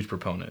is a huge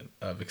proponent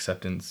of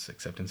acceptance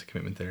and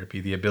commitment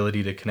therapy. The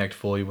ability to connect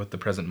fully with the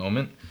present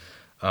moment,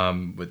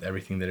 with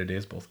everything that it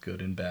is, both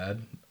good and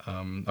bad.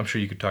 I'm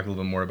sure you could talk a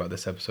little bit more about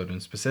this episode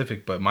in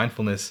specific, but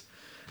mindfulness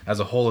as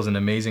a whole is an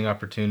amazing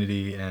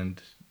opportunity and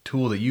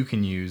tool that you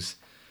can use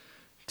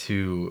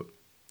to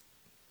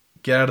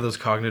get out of those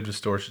cognitive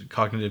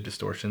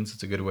distortions.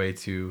 It's a good way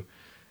to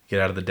get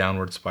out of the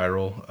downward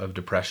spiral of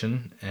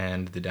depression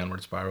and the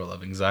downward spiral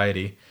of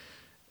anxiety.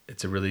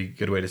 It's a really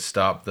good way to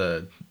stop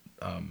the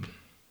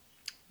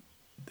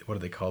what are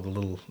they called? The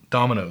little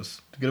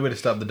dominoes. It's a good way to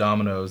stop the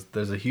dominoes.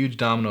 There's a huge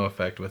domino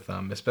effect with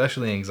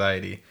especially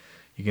anxiety.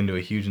 You can do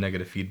a huge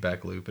negative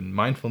feedback loop, and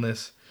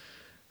mindfulness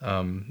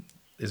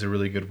is a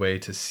really good way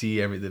to see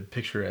the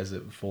picture as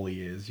it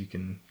fully is. You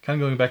can kind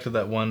of going back to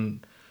that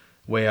one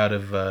way out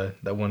of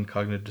that one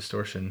cognitive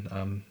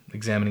distortion,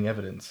 examining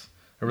evidence.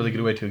 A really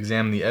good way to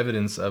examine the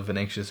evidence of an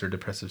anxious or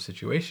depressive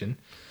situation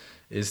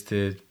is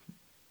to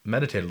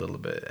meditate a little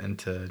bit and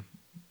to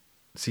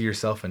see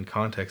yourself in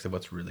context of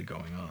what's really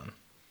going on.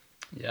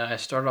 Yeah, I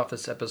started off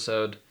this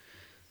episode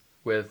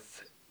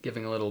with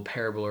giving a little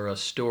parable or a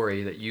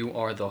story that you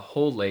are the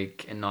whole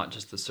lake and not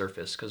just the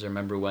surface. Because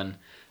remember, when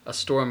a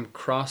storm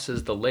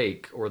crosses the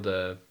lake or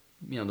the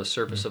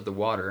surface of the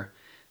water,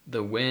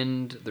 the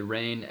wind, the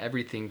rain,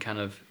 everything kind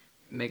of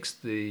makes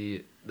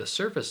the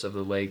surface of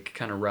the lake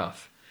kind of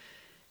rough.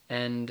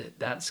 And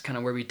that's kind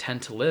of where we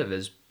tend to live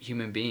as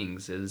human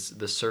beings, is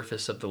the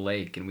surface of the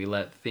lake. And we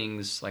let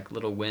things like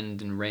little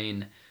wind and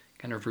rain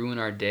kind of ruin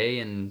our day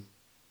and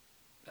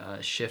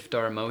shift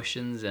our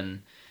emotions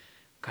and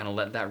kind of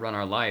let that run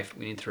our life.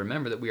 We need to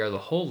remember that we are the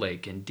whole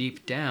lake, and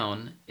deep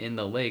down in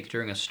the lake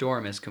during a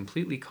storm is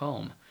completely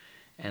calm.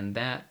 And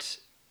that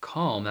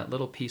calm, that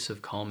little piece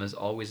of calm, is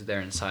always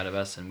there inside of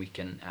us, and we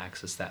can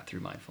access that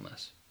through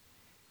mindfulness.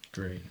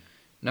 Great.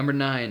 Number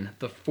 9,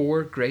 the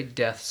 4 great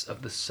deaths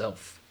of the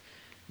self.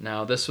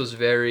 Now, this was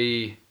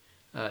very,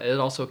 it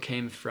also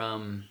came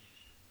from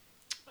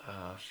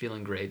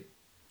Feeling Great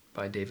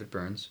by David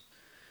Burns.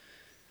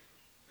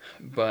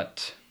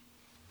 But,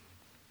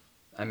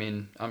 I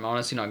mean, I'm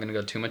honestly not going to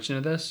go too much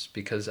into this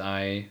because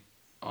I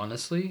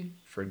honestly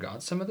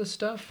forgot some of this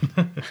stuff,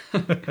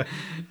 to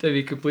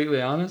be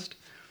completely honest.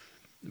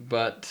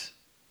 But,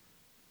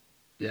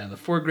 yeah, the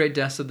 4 great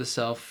deaths of the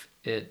self,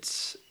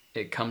 it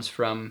comes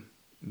from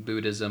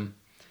Buddhism.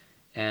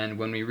 And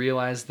when we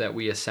realize that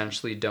we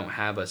essentially don't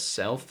have a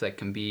self that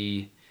can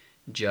be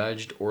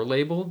judged or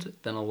labeled,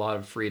 then a lot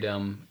of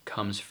freedom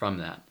comes from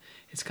that.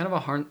 It's kind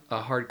of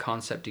a hard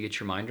concept to get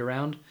your mind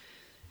around,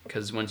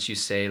 because once you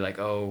say like,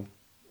 oh,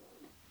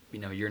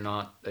 you're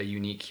not a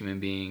unique human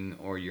being,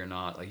 or you're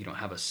not like, you don't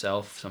have a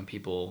self, some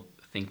people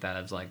think that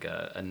as like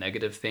a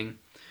negative thing.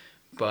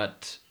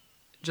 But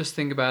just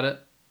think about it,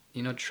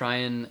 try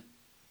and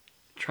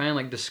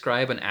like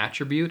describe an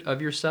attribute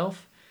of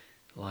yourself.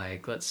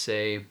 Like, let's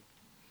say,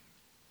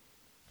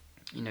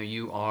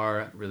 you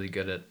are really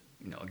good at,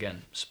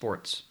 again,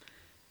 sports.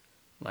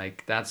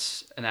 Like,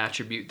 that's an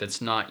attribute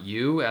that's not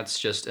you. That's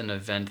just an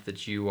event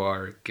that you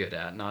are good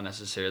at, not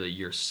necessarily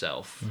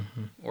yourself.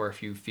 Mm-hmm. Or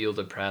if you feel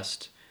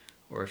depressed,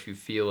 or if you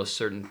feel a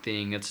certain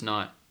thing, it's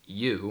not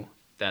you.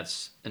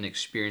 That's an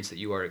experience that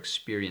you are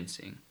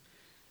experiencing.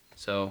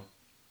 So,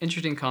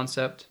 interesting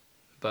concept,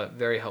 but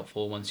very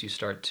helpful once you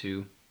start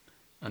to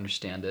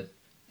understand it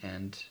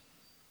and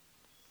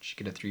just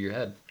get it through your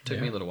head. It took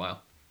me a little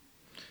while.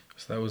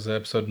 So that was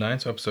episode 9.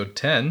 So episode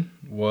 10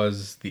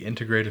 was the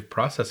integrative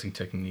processing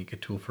technique, a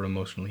tool for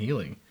emotional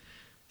healing.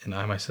 And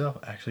I myself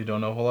actually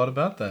don't know a whole lot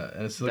about that.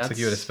 And it looks like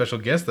you had a special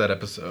guest that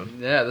episode.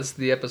 Yeah, this is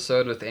the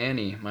episode with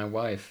Annie, my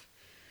wife.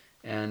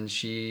 And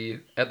she,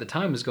 at the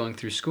time, was going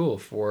through school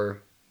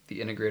for the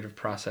integrative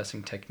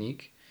processing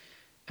technique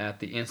at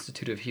the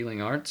Institute of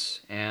Healing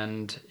Arts.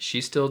 And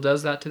she still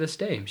does that to this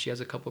day. She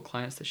has a couple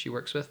clients that she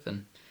works with,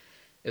 and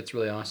it's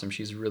really awesome.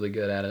 She's really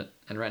good at it.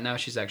 And right now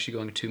she's actually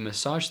going to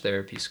massage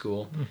therapy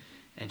school,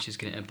 and she's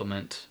going to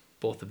implement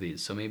both of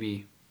these. So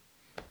maybe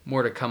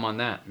more to come on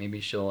that. Maybe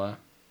she'll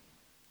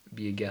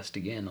be a guest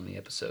again on the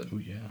episode. Oh,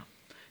 yeah.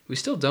 We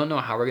still don't know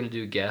how we're going to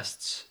do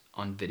guests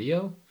on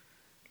video,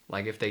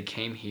 like if they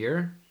came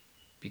here,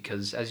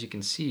 because as you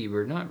can see,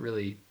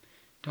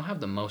 don't have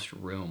the most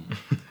room.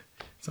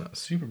 It's not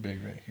super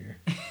big right here.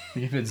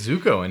 You can fit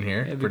Zuko in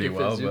here pretty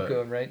well.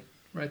 Zuko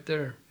right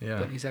there. Yeah.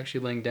 But he's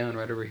actually laying down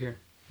right over here.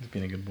 He's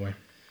being a good boy.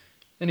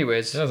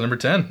 Anyways. Yeah, that's number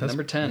 10. That's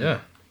number 10. Yeah.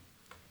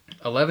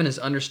 11 is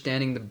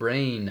understanding the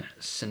brain,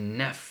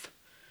 SNEF.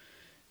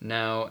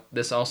 Now,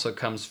 this also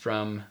comes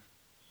from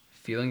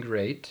feeling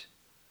great.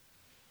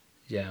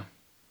 Yeah.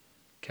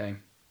 Okay.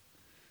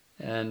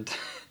 And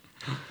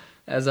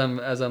as I'm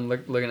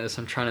looking at this,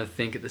 I'm trying to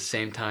think at the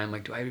same time,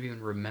 like, do I even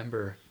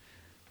remember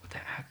what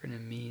that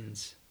acronym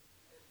means?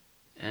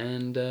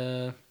 And,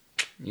 I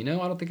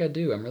don't think I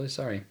do. I'm really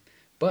sorry.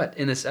 But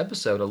in this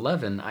episode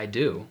 11, I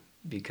do,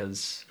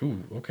 because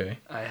okay.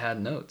 I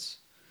had notes.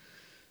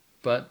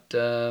 But,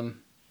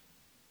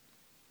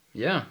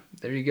 yeah,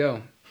 there you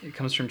go. It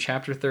comes from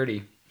chapter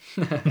 30.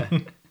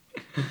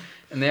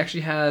 And they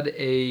actually had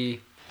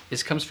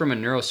this comes from a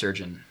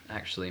neurosurgeon,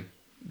 actually.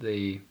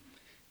 The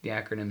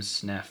acronym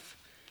SNEF.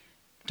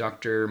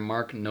 Dr.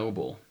 Mark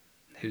Noble,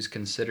 who's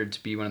considered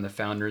to be one of the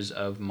founders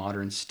of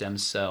modern stem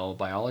cell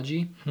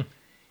biology.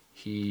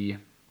 He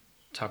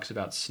talks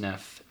about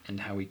SNEF and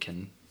how we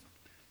can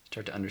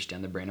start to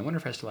understand the brain. I wonder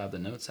if I still have the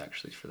notes,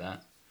 actually, for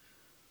that.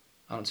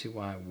 I don't see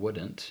why I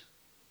wouldn't.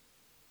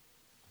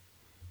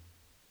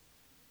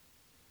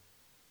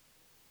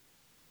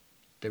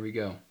 There we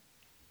go.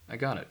 I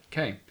got it.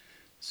 Okay.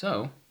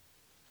 So,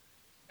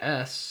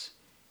 S.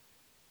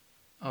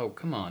 Oh,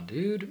 come on,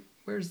 dude.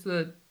 Where's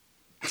the...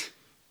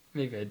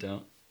 Maybe I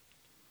don't.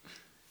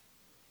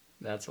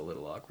 That's a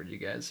little awkward, you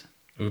guys.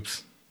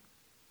 Oops.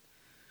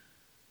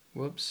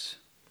 Whoops.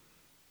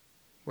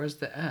 Where's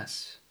the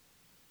S?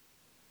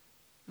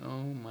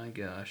 Oh my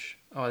gosh.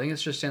 Oh, I think it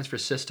just stands for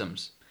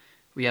systems.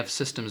 We have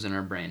systems in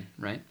our brain,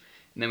 right?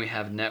 And then we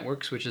have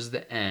networks, which is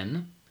the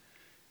N.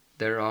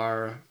 There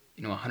are,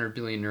 100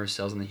 billion nerve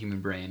cells in the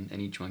human brain,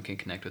 and each one can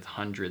connect with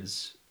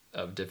hundreds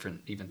of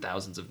different, even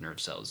thousands of nerve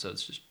cells. So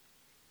it's just,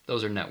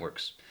 those are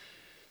networks.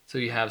 So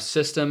you have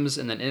systems,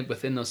 and then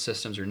within those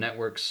systems are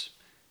networks.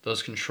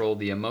 Those control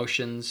the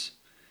emotions,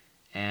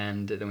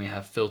 and then we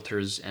have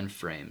filters and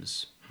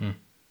frames.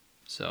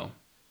 So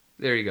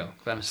there you go.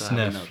 Glad I'm still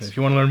having notes. If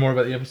you want to learn more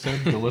about the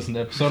episode, go listen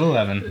to episode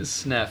 11.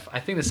 SNEF. I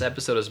think this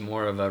episode is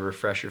more of a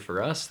refresher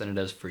for us than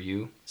it is for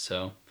you.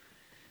 So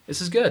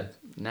this is good.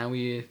 Now there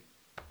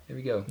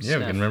we go. Yeah, SNEF.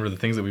 We can remember the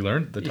things that we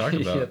learned to talk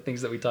about. Yeah,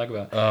 things that we talk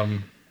about.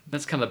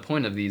 That's kind of the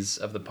point of the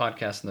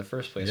podcast in the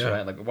first place,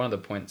 right? Like one of the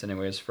points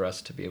anyway is for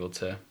us to be able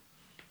to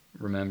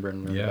remember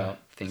and learn about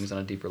things on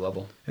a deeper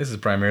level. This is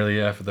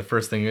primarily for the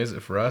first thing is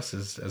for us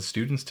is as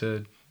students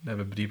to have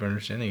a deeper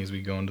understanding as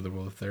we go into the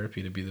world of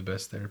therapy to be the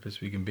best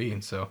therapists we can be.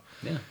 And so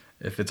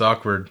if it's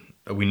awkward,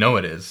 we know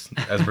it is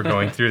as we're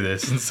going through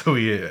this. And so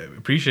we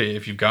appreciate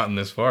if you've gotten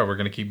this far. We're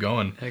going to keep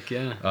going. Heck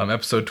yeah.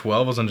 Episode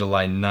 12 was on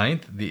July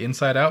 9th. The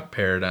Inside Out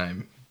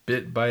Paradigm.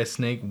 Bit by a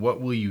snake, what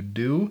will you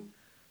do?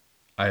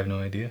 I have no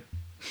idea.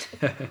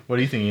 What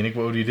do you think, Enoch?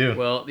 What would you do?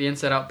 Well, the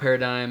Inside Out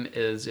Paradigm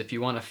is if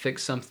you want to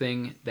fix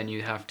something, then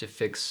you have to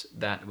fix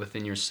that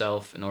within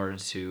yourself in order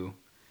to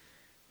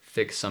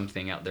fix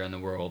something out there in the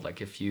world. Like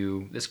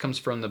this comes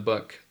from the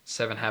book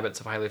 7 Habits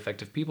of Highly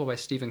Effective People by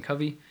Stephen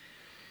Covey.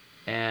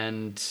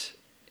 And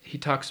he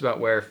talks about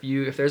where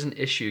if there's an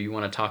issue you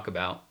want to talk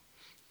about,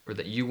 or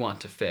that you want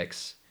to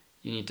fix,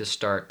 you need to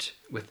start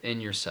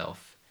within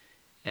yourself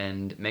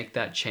and make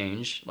that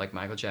change, like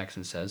Michael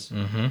Jackson says.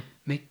 Mm-hmm.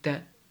 Make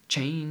that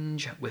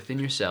change within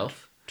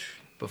yourself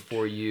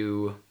before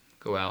you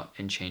go out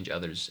and change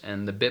others.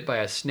 And the bit by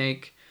a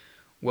snake,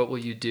 what will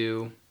you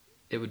do?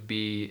 It would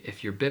be,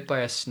 if you're bit by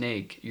a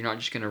snake, you're not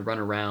just going to run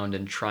around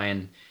and try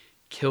and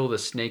kill the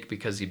snake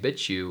because he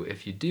bit you.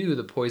 If you do,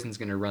 the poison's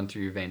going to run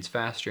through your veins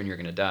faster and you're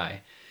going to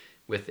die.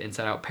 With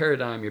Inside Out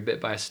Paradigm, you're bit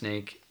by a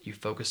snake, you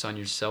focus on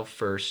yourself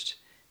first,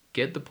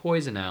 get the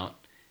poison out,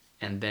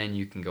 and then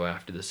you can go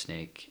after the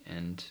snake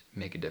and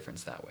make a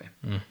difference that way.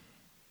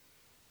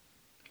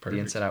 The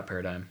Inside Out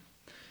Paradigm.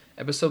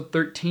 Episode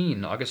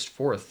 13, August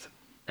 4th,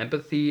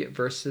 Empathy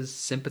versus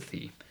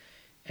Sympathy.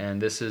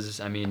 And this is,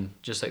 I mean,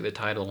 just like the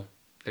title,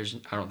 I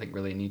don't think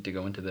really need to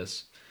go into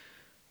this,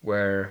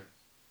 where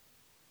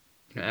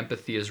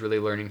empathy is really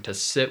learning to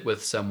sit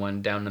with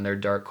someone down in their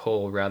dark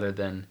hole rather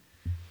than,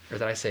 or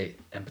did I say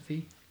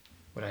empathy?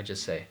 What did I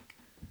just say?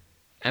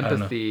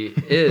 Empathy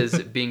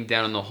is being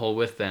down in the hole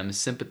with them.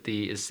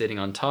 Sympathy is sitting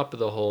on top of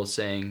the hole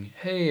saying,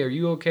 hey, are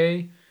you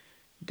okay?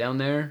 Down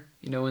there,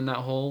 in that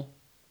hole?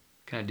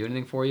 Can I do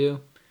anything for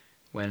you?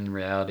 When in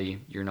reality,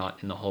 you're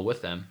not in the hole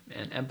with them.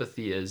 And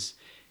empathy is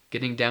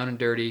getting down and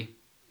dirty,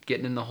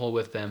 getting in the hole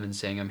with them and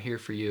saying, I'm here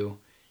for you.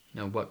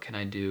 What can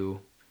I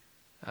do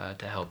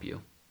to help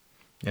you?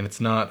 And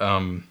it's not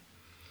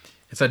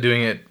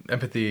doing it,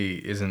 empathy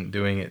isn't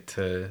doing it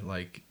to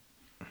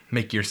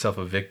make yourself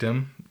a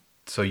victim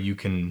so you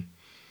can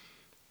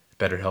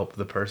better help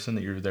the person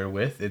that you're there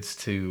with. It's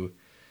to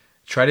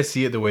try to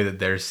see it the way that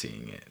they're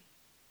seeing it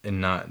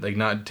and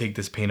not take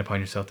this pain upon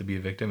yourself to be a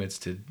victim. It's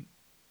to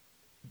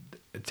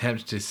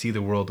attempt to see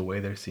the world the way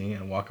they're seeing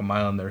it and walk a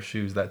mile in their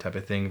shoes, that type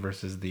of thing,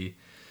 versus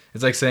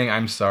it's like saying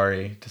I'm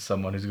sorry to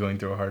someone who's going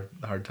through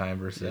a hard time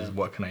versus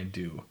what can I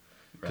do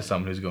to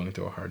someone who's going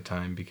through a hard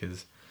time,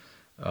 because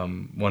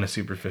one is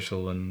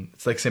superficial, and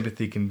it's like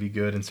sympathy can be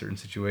good in certain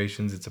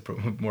situations. It's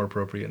more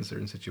appropriate in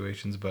certain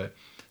situations, but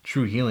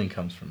true healing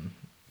comes from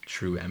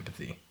true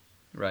empathy.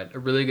 Right. A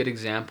really good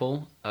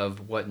example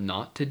of what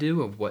not to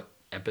do, of what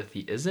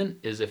empathy isn't,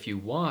 is if you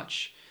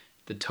watch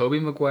the Tobey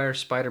Maguire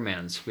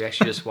Spider-Mans. We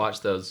actually just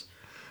watched those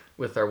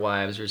with our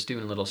wives. We're just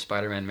doing a little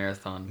Spider-Man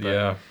marathon. But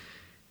yeah.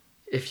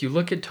 If you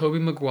look at Tobey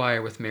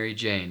Maguire with Mary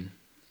Jane,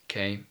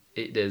 okay,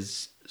 it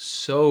is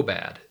so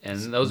bad.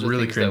 And those are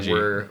really things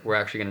cringy. That we're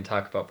actually going to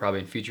talk about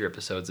probably in future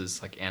episodes,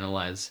 is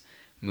analyze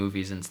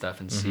movies and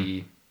stuff and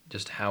see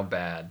just how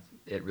bad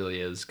it really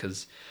is.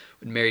 Because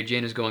when Mary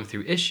Jane is going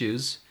through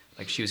issues,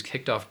 she was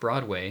kicked off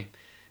Broadway,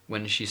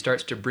 when she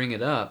starts to bring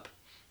it up,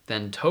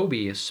 then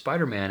Tobey,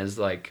 Spider-Man, is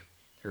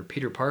or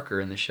Peter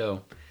Parker in the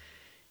show,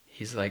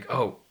 he's like,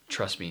 oh,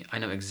 trust me, I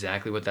know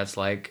exactly what that's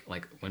like.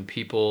 When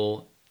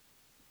people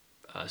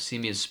see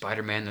me as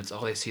Spider-Man, that's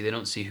all they see. They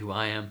don't see who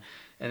I am.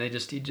 And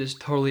he just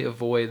totally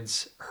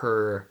avoids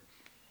her,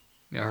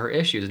 her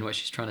issues and what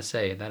she's trying to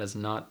say. That is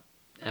not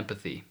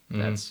empathy.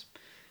 That's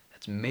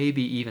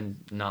maybe even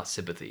not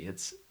sympathy.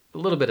 It's a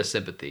little bit of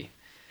sympathy,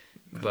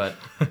 but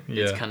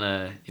it's kind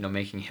of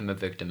making him a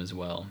victim as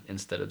well.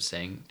 Instead of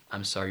saying,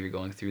 I'm sorry you're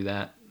going through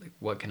that.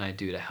 What can I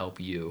do to help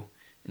you?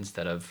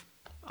 Instead of,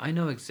 I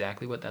know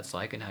exactly what that's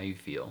like and how you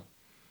feel,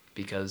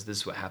 because this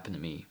is what happened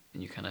to me,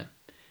 and you kind of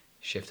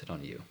shift it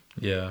on you.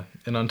 Yeah,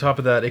 and on top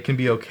of that, it can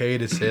be okay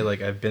to say,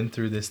 I've been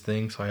through this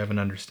thing, so I have an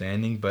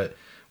understanding, but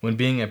when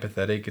being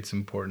empathetic, it's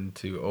important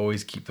to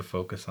always keep the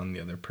focus on the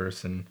other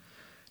person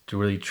to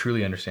really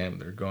truly understand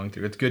what they're going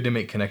through. It's good to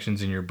make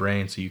connections in your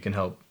brain so you can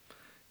help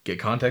get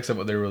context of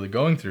what they're really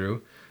going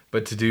through,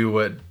 but to do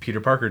what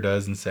Peter Parker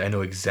does and say, I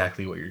know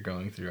exactly what you're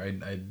going through.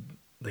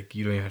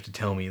 You don't even have to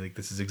tell me,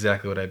 this is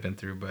exactly what I've been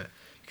through, but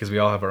because we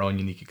all have our own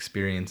unique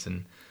experience,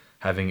 and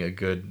having a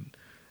good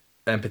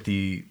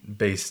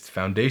empathy-based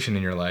foundation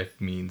in your life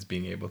means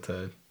being able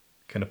to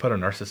kind of put our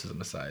narcissism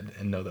aside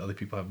and know that other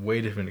people have way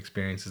different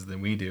experiences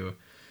than we do.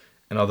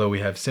 And although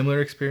we have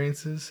similar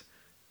experiences,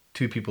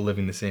 two people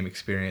living the same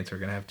experience are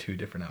going to have two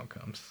different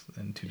outcomes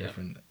and two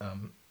different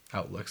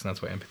outlooks. And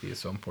that's why empathy is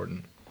so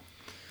important.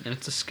 And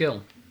it's a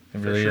skill. It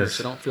really is.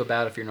 So don't feel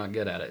bad if you're not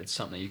good at it. It's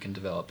something that you can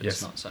develop.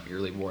 It's not something you're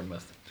really born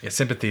with. Yeah,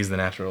 sympathy is the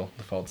natural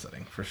default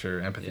setting, for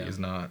sure. Empathy is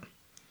not.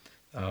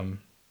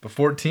 But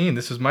 14,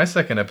 this was my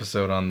second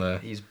episode on the...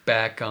 He's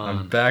back on.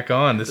 I'm back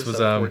on. This was...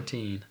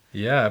 14.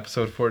 Yeah,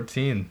 episode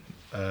 14.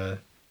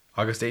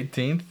 August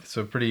 18th.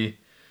 So pretty...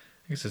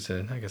 I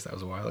guess that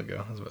was a while ago.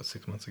 That was about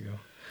 6 months ago.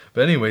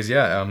 But anyways,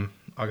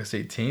 August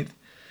 18th.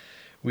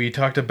 We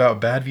talked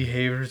about bad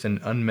behaviors and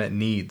unmet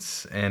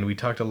needs. And we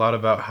talked a lot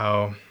about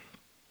how...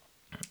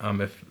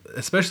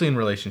 especially in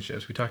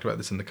relationships, we talked about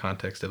this in the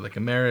context of a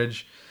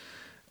marriage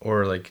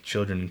or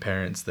children and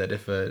parents, that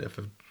if a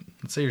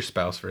let's say your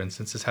spouse, for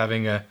instance, is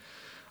having a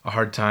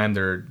hard time,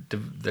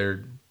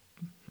 they're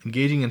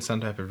engaging in some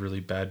type of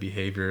really bad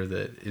behavior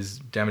that is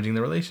damaging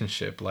the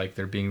relationship,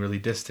 they're being really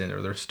distant,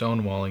 or they're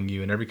stonewalling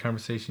you in every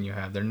conversation you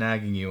have, they're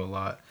nagging you a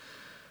lot.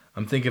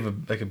 Think of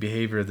a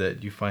behavior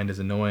that you find is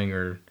annoying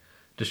or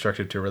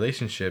destructive to a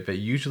relationship. It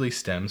usually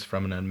stems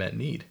from an unmet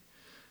need,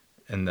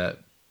 and that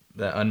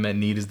that unmet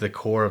need is the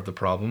core of the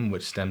problem,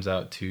 which stems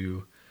out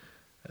to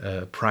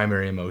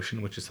primary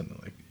emotion, which is something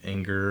like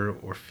anger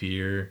or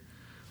fear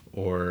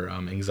or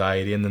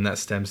anxiety, and then that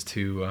stems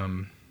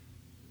to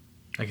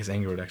I guess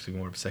anger would actually be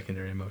more of a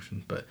secondary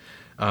emotion, but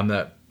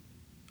that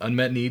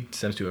unmet need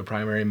stems to a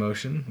primary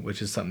emotion,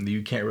 which is something that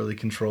you can't really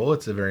control.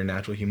 It's a very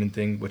natural human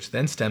thing, which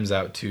then stems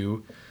out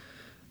to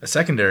a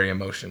secondary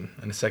emotion.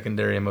 And a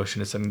secondary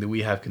emotion is something that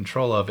we have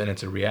control of, and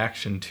it's a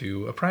reaction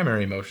to a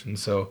primary emotion.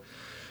 So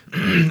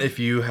if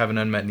you have an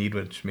unmet need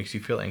which makes you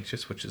feel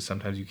anxious, which is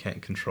sometimes you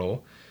can't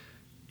control,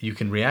 you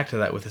can react to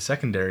that with a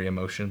secondary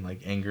emotion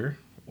like anger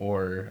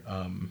or,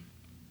 I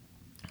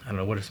don't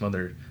know, what are some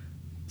other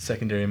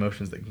secondary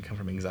emotions that can come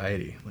from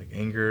anxiety, like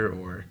anger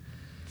or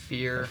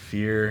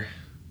fear.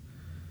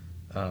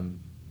 I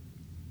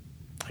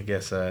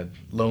guess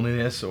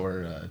loneliness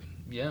or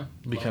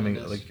becoming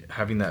loneliness. Like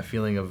having that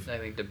feeling of. I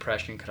think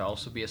depression could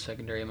also be a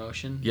secondary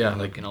emotion. Yeah,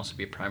 like it can also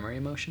be a primary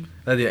emotion.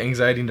 The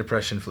anxiety and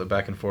depression flip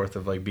back and forth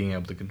of like being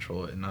able to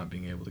control it and not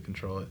being able to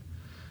control it.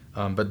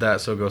 But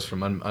that so goes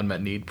from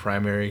unmet need,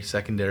 primary,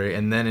 secondary,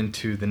 and then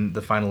into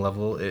the final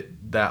level.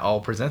 That all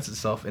presents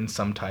itself in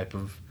some type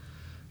of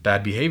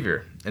bad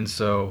behavior. And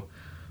so,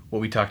 what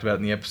we talked about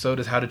in the episode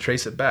is how to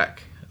trace it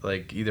back,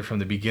 like either from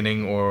the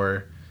beginning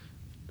or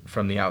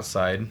from the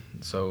outside.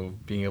 So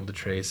being able to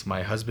trace,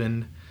 my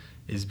husband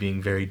is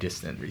being very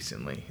distant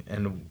recently,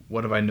 and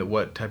what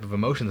type of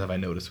emotions have I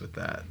noticed with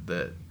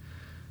that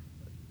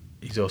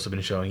he's also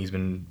been showing he's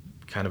been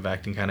kind of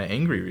acting kind of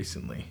angry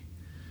recently.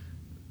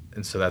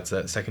 And so that's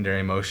a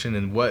secondary emotion,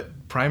 and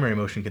what primary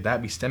emotion could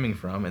that be stemming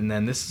from? And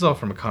then this is all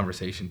from a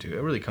conversation too.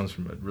 It really comes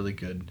from a really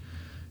good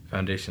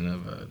foundation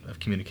of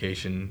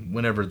communication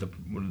whenever the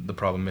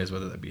problem is,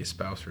 whether that be a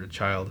spouse or a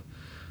child.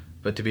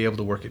 But to be able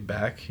to work it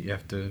back, you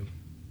have to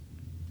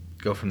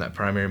go from that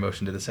primary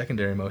emotion to the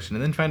secondary emotion,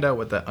 and then find out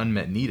what that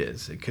unmet need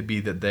is. It could be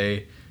that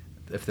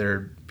if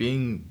they're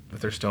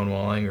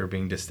stonewalling or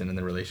being distant in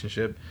the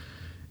relationship,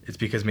 it's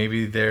because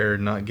maybe they're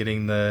not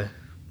getting the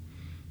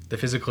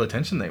physical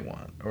attention they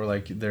want, or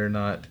like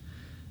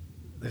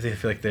they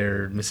feel like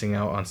they're missing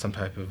out on some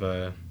type of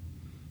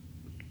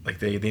like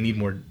they need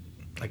more,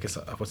 I guess,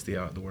 what's the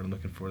word I'm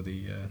looking for,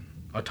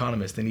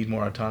 autonomous. They need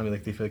more autonomy,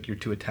 like they feel like you're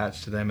too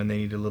attached to them and they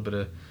need a little bit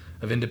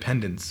of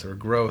independence or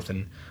growth.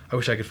 And I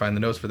wish I could find the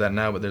notes for that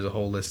now, but there's a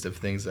whole list of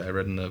things that I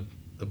read in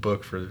the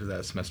book for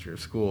that semester of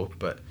school.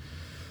 But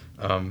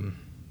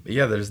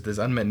yeah, there's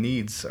unmet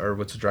needs are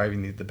what's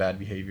driving the bad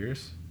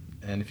behaviors.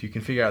 And if you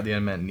can figure out the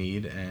unmet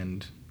need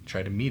and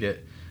try to meet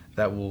it,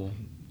 that will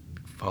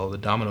follow the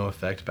domino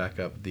effect back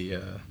up the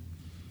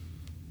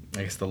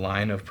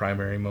line of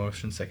primary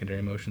emotions, secondary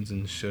emotions,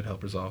 and should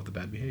help resolve the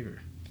bad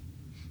behavior.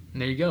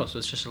 And there you go. So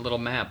it's just a little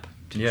map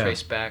to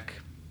trace back,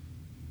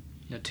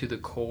 to the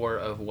core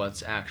of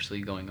what's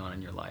actually going on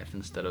in your life,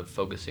 instead of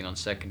focusing on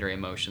secondary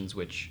emotions,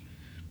 which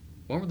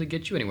won't really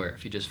get you anywhere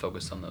if you just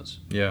focus on those.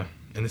 Yeah,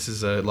 and this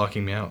is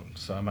locking me out,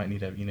 so I might need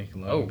to have Enoch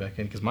log back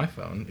in, because my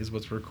phone is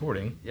what's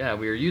recording. Yeah,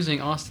 we are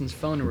using Austin's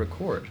phone to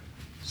record,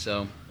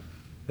 so...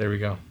 There we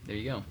go. There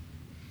you go.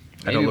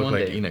 Maybe I don't look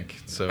like Enoch,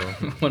 so...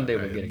 one day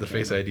we'll get it. The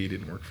Face ID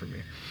didn't work for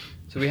me.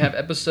 So we have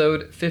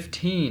episode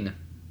 15,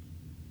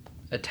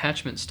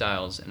 Attachment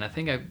Styles, and I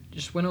think I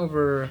just went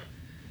over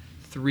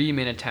 3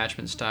 main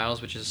attachment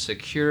styles, which is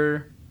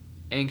secure,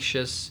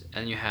 anxious,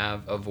 and you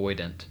have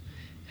avoidant.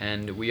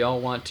 And we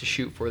all want to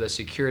shoot for the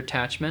secure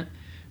attachment,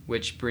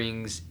 which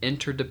brings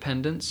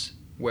interdependence,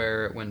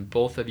 where when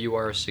both of you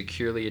are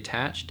securely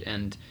attached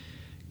and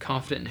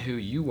confident in who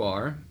you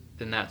are,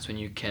 then that's when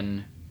you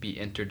can be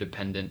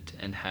interdependent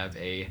and have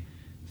a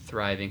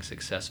thriving,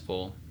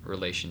 successful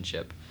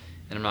relationship.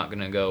 And I'm not going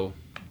to go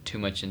too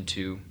much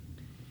into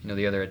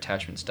the other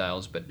attachment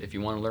styles, but if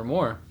you want to learn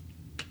more,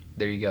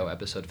 there you go,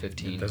 episode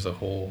 15. There's a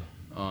whole...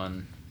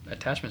 on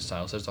attachment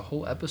styles. There's a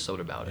whole episode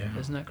about it.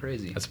 Isn't that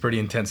crazy? That's pretty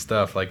intense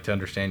stuff, like, to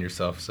understand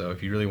yourself. So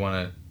if you really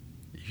want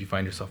to, if you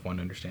find yourself wanting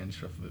to understand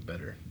yourself a bit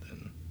better,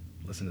 then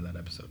listen to that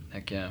episode.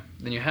 Heck yeah.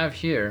 Then you have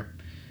here,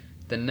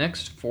 the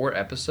next 4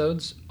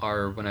 episodes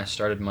are when I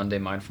started Monday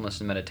Mindfulness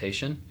and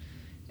Meditation,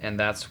 and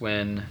that's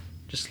when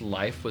just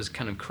life was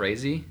kind of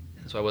crazy,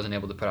 and so I wasn't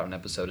able to put out an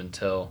episode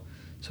until,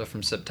 so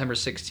from September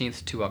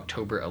 16th to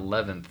October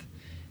 11th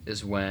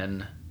is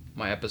when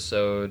my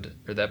episode,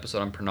 or the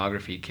episode on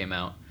pornography came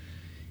out.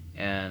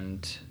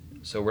 And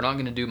so we're not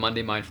going to do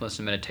Monday Mindfulness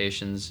and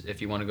Meditations.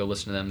 If you want to go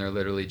listen to them, they're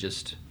literally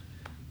just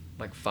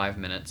like 5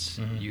 minutes.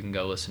 Mm-hmm. You can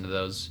go listen to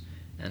those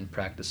and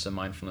practice some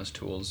mindfulness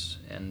tools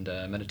and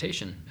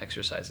meditation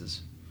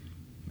exercises.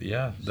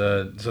 Yeah.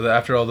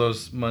 After all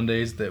those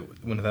Mondays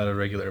that went without a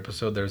regular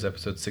episode, there's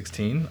episode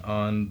 16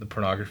 on the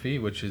pornography,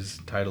 which is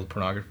titled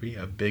Pornography,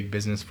 a Big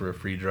Business for a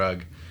Free Drug.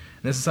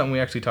 And this is something we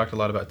actually talked a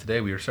lot about today.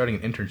 We were starting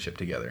an internship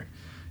together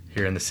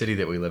here in the city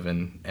that we live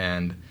in,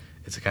 and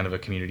it's a kind of a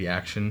community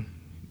action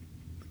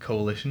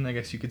coalition, I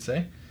guess you could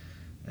say.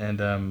 And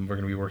we're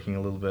going to be working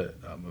a little bit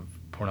of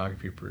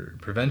pornography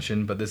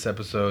prevention, but this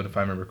episode, if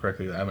I remember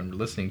correctly, I haven't been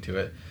listening to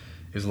it,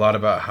 is a lot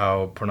about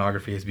how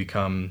pornography has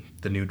become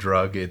the new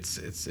drug. It's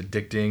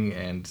addicting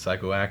and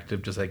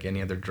psychoactive, just like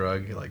any other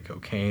drug, like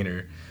cocaine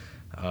or,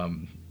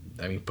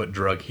 put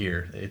drug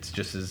here. It's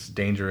just as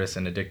dangerous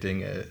and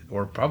addicting,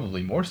 or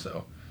probably more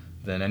so,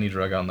 than any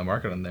drug on the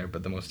market on there.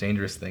 But the most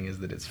dangerous thing is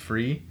that it's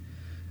free,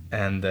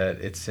 and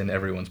that it's in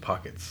everyone's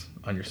pockets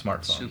on your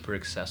smartphone. Super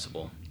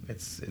accessible.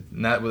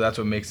 That's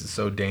what makes it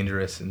so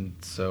dangerous and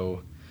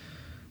so,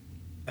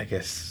 I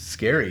guess,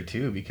 scary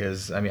too.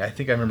 Because I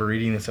think I remember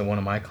reading this in one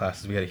of my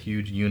classes. We had a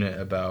huge unit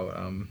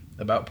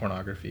about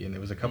pornography, and it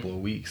was a couple of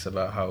weeks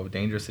about how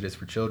dangerous it is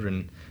for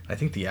children. I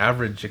think the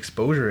average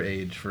exposure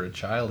age for a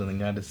child in the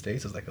United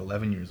States is like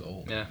 11 years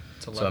old. Yeah,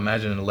 it's 11. So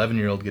imagine an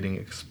 11-year-old getting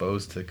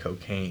exposed to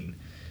cocaine,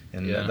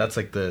 and that's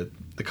like the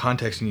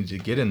context you need to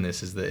get in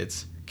this is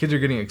that kids are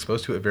getting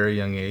exposed to it at a very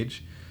young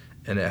age,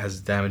 and it has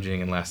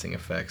damaging and lasting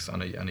effects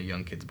on a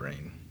young kid's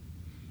brain.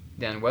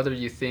 Yeah, and whether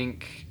you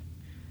think,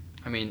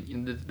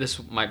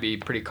 this might be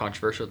pretty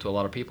controversial to a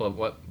lot of people,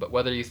 but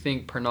whether you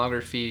think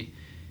pornography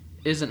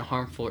isn't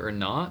harmful or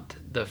not,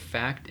 the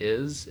fact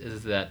is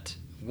that,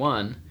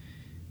 one,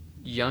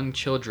 young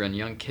kids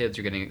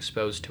are getting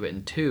exposed to it,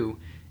 and two,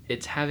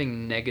 it's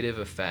having negative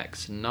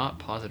effects, not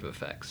positive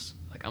effects.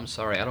 Like, I'm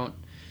sorry, I'm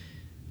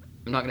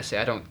not going to say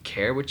I don't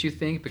care what you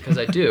think, because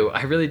I do.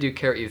 I really do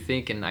care what you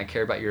think, and I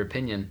care about your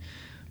opinion.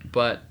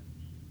 But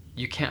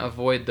you can't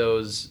avoid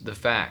the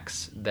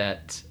facts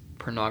that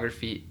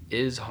pornography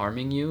is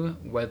harming you,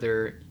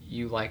 whether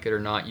you like it or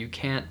not. You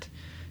can't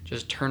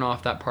just turn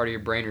off that part of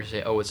your brain or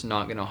say, oh, it's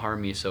not going to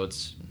harm me, so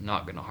it's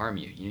not going to harm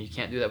you. You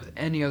can't do that with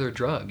any other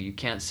drug. You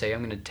can't say,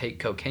 I'm going to take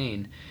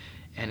cocaine,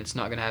 and it's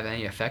not going to have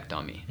any effect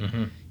on me.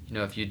 Mm-hmm.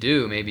 If you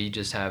do, maybe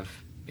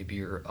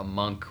you're a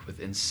monk with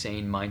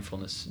insane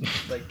mindfulness,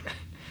 like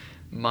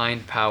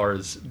mind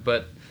powers,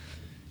 but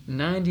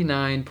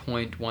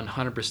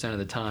 99.100% of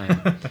the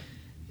time,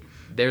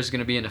 there's going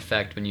to be an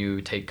effect when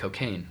you take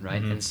cocaine,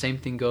 right? Mm-hmm. And same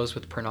thing goes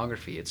with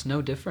pornography. It's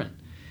no different.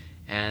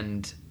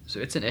 And so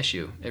it's an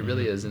issue. It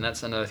really is. And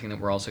that's another thing that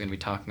we're also going to be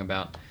talking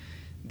about.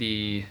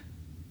 The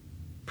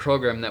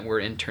program that we're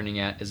interning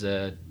at is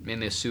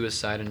mainly a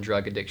suicide and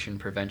drug addiction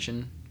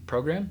prevention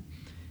program.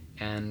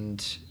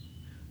 And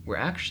we're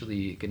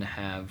actually going to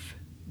have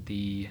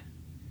the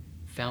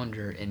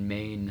founder and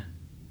main,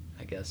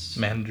 I guess,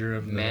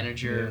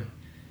 manager,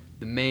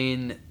 the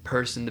main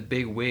person, the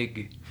big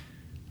wig,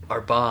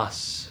 our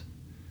boss,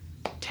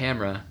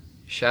 Tamra.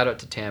 Shout out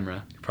to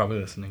Tamra. You're probably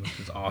listening, which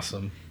is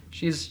awesome.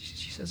 She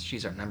says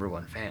she's our number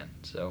one fan.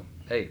 So,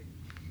 hey.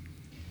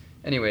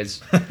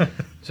 Anyways,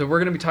 so we're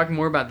going to be talking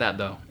more about that,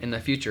 though, in the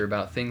future,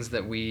 about things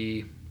that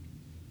we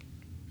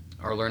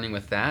are learning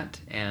with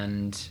that,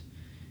 and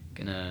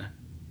going to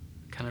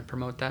kind of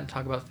promote that and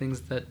talk about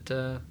things that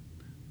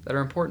are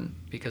important,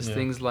 because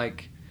things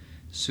like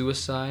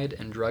suicide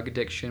and drug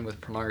addiction with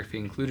pornography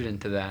included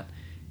into that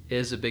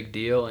is a big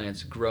deal, and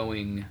it's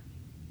growing,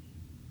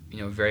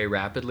 very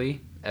rapidly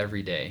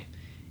every day.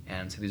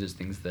 And so these are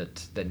things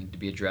that need to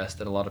be addressed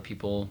that a lot of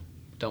people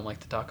don't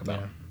like to talk about.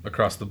 Yeah.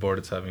 Across the board,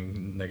 it's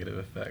having negative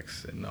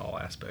effects in all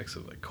aspects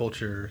of like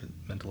culture,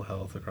 mental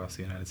health across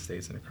the United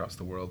States and across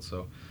the world.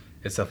 So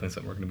it's definitely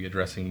something we're going to be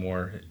addressing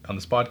more on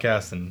this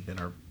podcast and in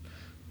our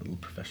little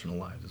professional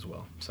lives as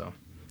well. So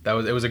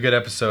it was a good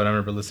episode. I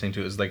remember listening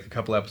to it. It was like a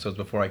couple episodes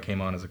before I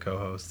came on as a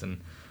co-host,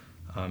 and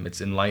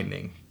it's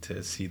enlightening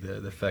to see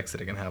the effects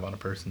that it can have on a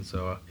person.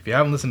 So if you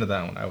haven't listened to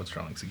that one, I would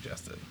strongly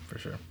suggest it for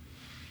sure.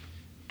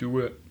 Do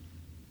it.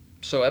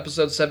 So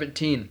episode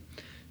 17,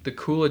 the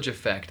Coolidge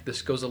effect.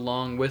 This goes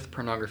along with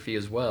pornography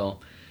as well.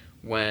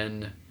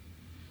 When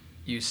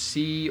you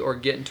see or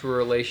get into a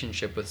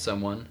relationship with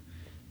someone,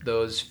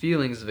 those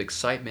feelings of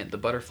excitement, the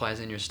butterflies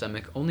in your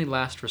stomach, only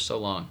last for so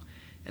long.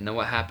 And then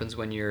what happens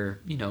when you're,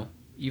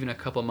 even a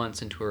couple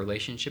months into a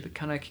relationship, it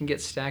kind of can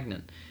get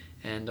stagnant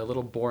and a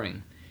little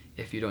boring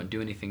if you don't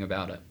do anything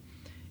about it.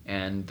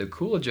 And the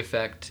Coolidge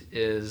effect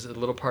is a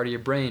little part of your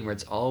brain where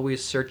it's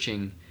always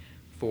searching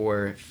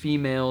for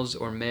females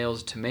or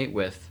males to mate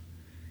with.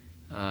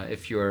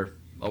 If you're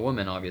a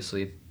woman,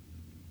 obviously,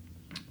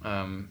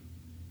 then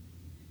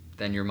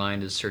your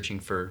mind is searching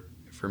for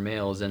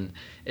males. And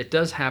it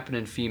does happen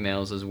in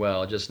females as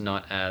well, just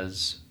not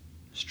as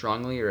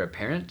strongly or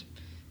apparent.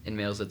 In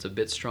males, it's a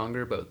bit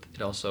stronger, but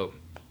it also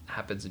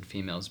happens in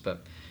females.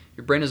 But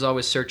your brain is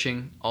always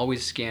searching,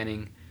 always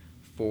scanning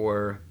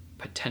for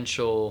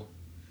potential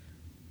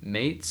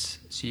mates,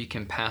 so you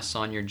can pass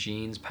on your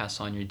genes,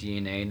 pass on your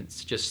DNA, and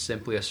it's just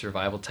simply a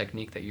survival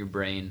technique that your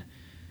brain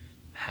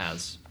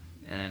has.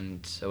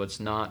 And so it's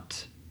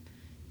not,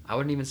 I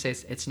wouldn't even say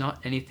it's not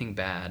anything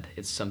bad.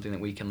 It's something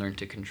that we can learn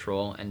to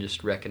control and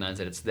just recognize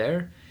that it's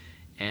there,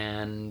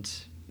 and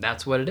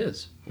that's what it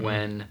is. Mm-hmm.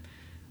 When,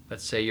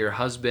 let's say, your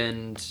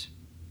husband,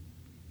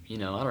 I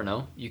don't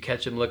know, you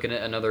catch him looking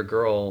at another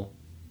girl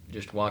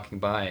just walking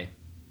by,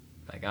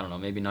 like, I don't know,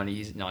 maybe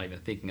he's not even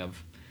thinking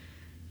of,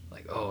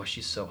 like, oh,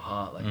 she's so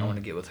hot, like, I want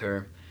to get with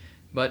her.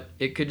 But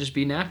it could just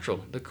be natural,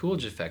 the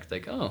Coolidge effect,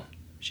 like, oh,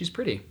 she's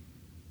pretty.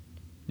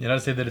 Not to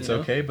say that it's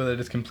okay, but that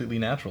it's completely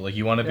natural. Like,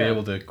 you want to be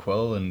able to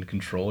quell and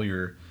control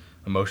your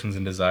emotions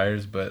and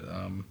desires, but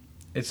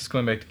it's just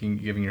going back to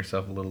giving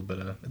yourself a little bit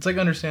of, it's like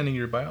understanding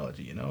your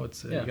biology, you know.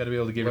 It's you got to be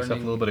able to give yourself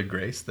a little bit of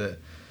grace that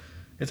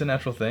it's a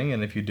natural thing,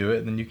 and if you do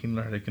it, then you can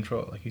learn how to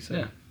control it, like you said.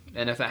 Yeah.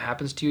 And if that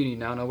happens to you, you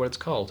now know what it's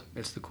called.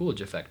 It's the Coolidge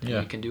effect. And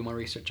you can do more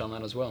research on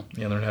that as well.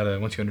 Yeah, learn how to,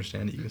 once you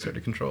understand it, you can start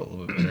to control it a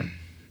little bit better.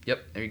 Yep,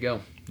 there you go.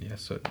 Yeah,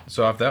 so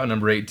off that one,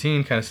 number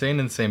 18, kind of staying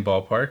in the same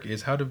ballpark,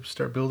 is how to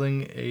start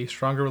building a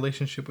stronger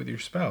relationship with your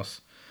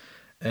spouse.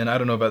 And I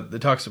don't know about,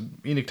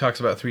 Enoch talks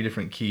about 3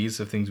 different keys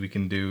of things we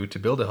can do to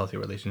build a healthy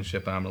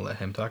relationship, and I'm going to let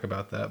him talk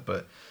about that.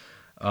 But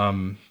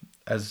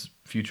as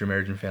future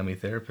marriage and family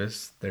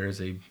therapists, there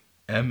is a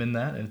M in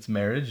that, and it's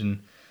marriage,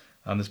 and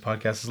this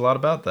podcast is a lot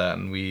about that,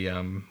 and we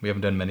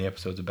haven't done many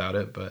episodes about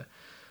it, but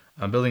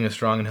building a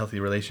strong and healthy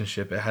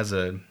relationship, it has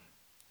an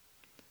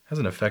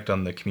effect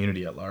on the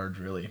community at large,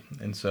 really.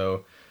 And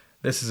so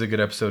this is a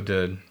good episode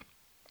to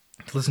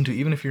listen to,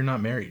 even if you're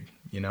not married.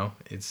 You know,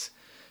 it's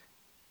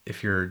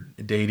if you're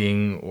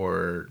dating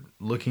or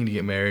looking to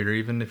get married, or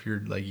even if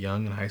you're like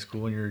young in high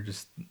school and you're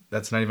just,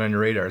 that's not even on your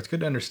radar. It's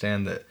good to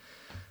understand that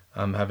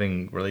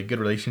having really good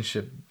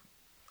relationship,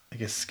 I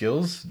guess,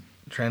 skills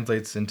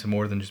translates into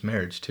more than just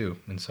marriage too.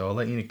 And so I'll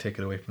let Enoch take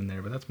it away from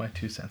there, but that's my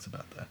 2 cents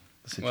about the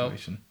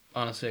situation.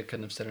 Well, honestly, I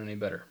couldn't have said it any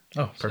better.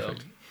 Oh,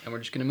 perfect. So, and we're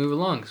just going to move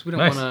along because we don't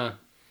want to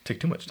take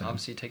too much time.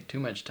 Obviously take too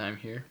much time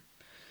here.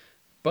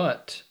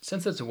 But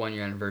since it's a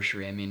 1-year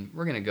anniversary, I mean,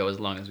 we're going to go as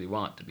long as we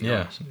want, to be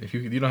honest. If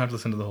you don't have to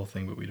listen to the whole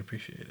thing, but we'd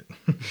appreciate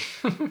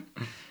it.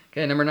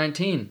 Okay, number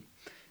 19.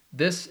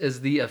 This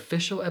is the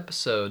official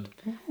episode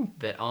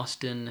that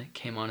Austin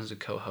came on as a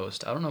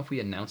co-host. I don't know if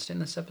we announced it in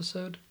this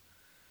episode.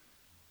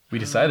 We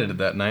decided it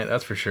that night,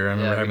 that's for sure. I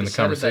remember having the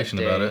conversation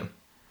about it.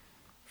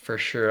 For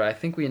sure. I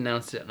think we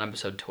announced it in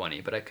episode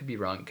 20, but I could be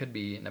wrong. It could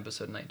be in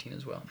episode 19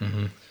 as well.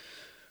 Mm-hmm.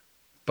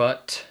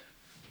 But,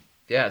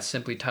 yeah, it's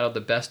simply titled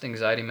The Best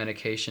Anxiety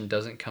Medication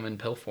Doesn't Come in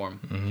Pill Form.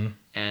 Mm-hmm.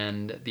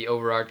 And the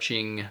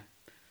overarching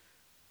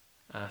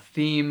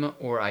theme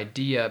or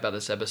idea about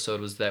this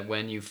episode was that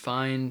when you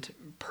find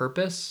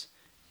purpose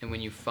and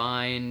when you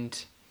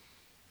find,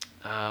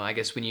 I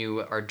guess when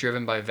you are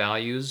driven by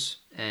values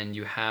and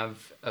you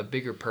have a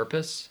bigger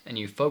purpose and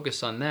you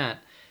focus on that,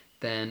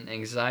 then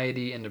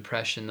anxiety and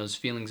depression, those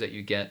feelings that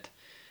you get,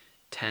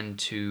 tend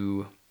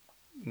to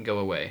go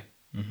away.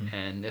 Mm-hmm.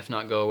 And if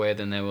not go away,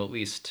 then they will at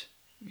least,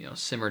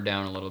 simmer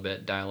down a little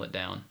bit, dial it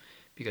down,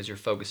 because you're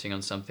focusing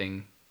on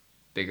something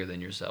bigger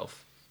than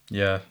yourself.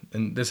 Yeah,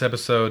 and this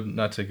episode,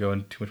 not to go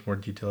into too much more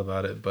detail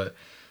about it, but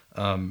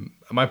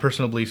my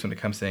personal beliefs when it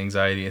comes to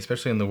anxiety,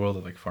 especially in the world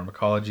of like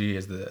pharmacology,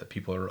 is that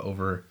people are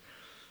over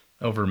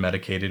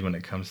medicated when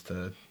it comes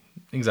to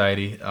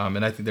anxiety.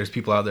 And I think there's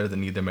people out there that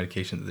need their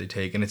medication that they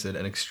take, and it's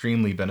an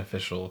extremely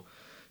beneficial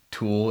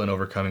tool in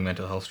overcoming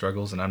mental health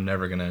struggles. And I'm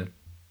never gonna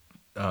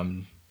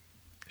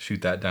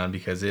shoot that down,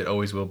 because it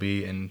always will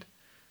be and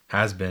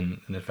has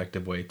been an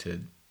effective way to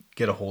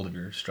get a hold of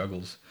your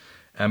struggles.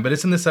 But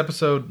it's in this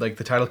episode, like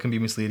the title can be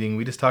misleading.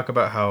 We just talk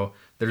about how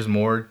there's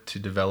more to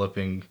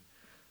developing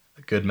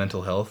good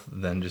mental health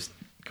than just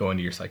going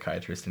to your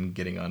psychiatrist and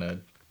getting on a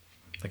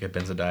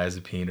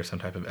benzodiazepine or some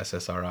type of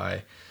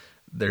SSRI.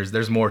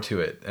 There's more to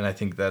it, and I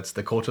think that's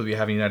the culture that we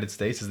have in the United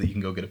States, is that you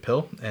can go get a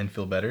pill and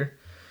feel better.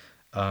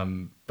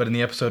 But in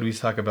the episode, we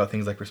talk about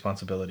things like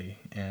responsibility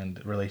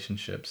and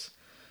relationships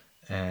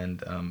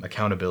and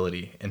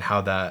accountability, and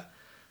how that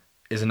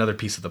is another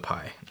piece of the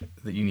pie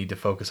that you need to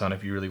focus on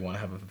if you really want to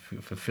have a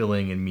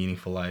fulfilling and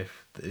meaningful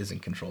life that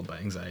isn't controlled by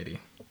anxiety.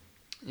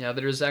 Yeah,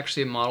 there's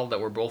actually a model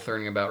that we're both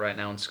learning about right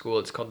now in school.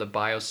 It's called the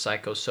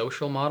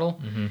biopsychosocial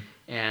model. Mm-hmm.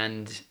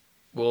 And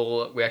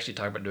we actually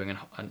talk about doing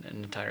an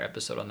entire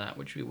episode on that,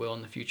 which we will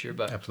in the future.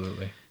 But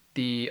absolutely,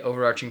 the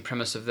overarching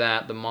premise of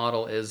the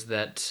model is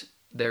that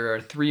there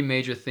are 3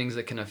 major things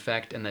that can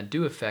affect and that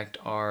do affect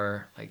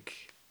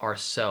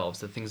ourselves,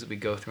 the things that we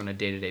go through on a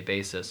day-to-day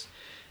basis.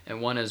 And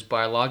one is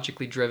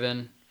biologically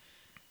driven.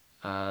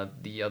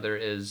 The other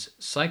is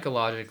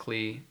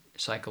psychological,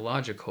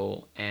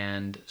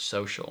 and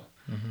social.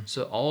 Mm-hmm.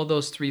 So all of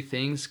those 3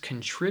 things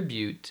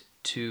contribute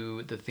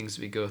to the things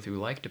that we go through,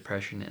 like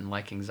depression and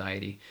like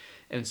anxiety.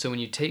 And so when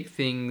you take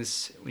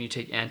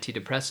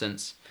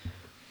antidepressants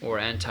or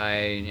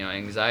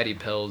anxiety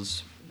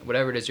pills,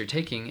 whatever it is you're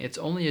taking, it's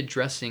only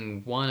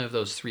addressing one of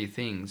those 3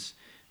 things,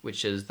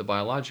 which is the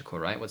biological,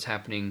 right? What's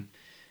happening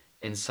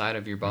inside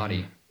of your body.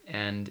 Mm-hmm.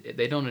 And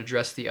they don't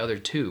address the other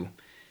 2.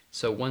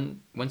 So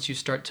once you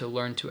start to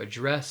learn to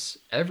address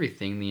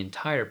everything, the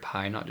entire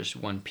pie, not just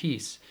one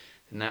piece,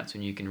 then that's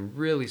when you can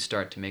really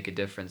start to make a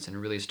difference and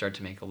really start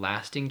to make a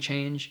lasting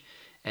change,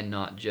 and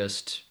not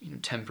just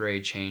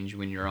temporary change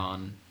when you're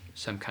on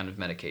some kind of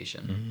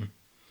medication. Mm-hmm.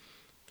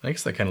 I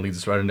guess that kind of leads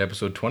us right into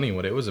episode 20,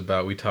 what it was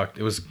about.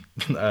 It was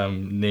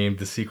named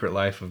The Secret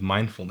Life of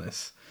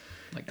Mindfulness.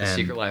 Like The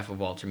Secret Life of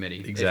Walter Mitty.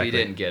 Exactly. If you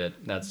didn't get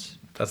it, that's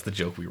the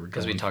joke we were going for.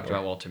 Because we talked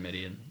about Walter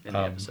Mitty in the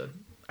episode.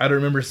 I don't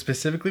remember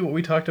specifically what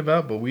we talked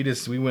about, but we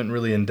went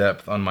really in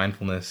depth on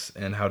mindfulness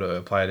and how to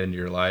apply it into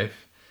your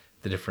life,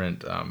 the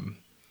different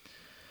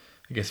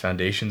I guess,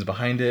 foundations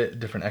behind it,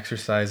 different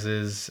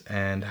exercises,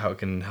 and how it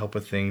can help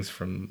with things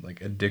from like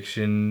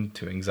addiction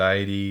to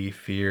anxiety,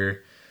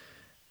 fear,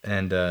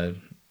 and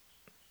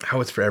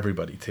how it's for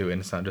everybody too, and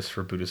it's not just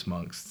for Buddhist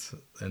monks.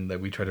 And that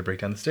we try to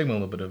break down the stigma a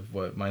little bit of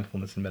what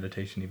mindfulness and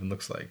meditation even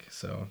looks like.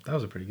 So that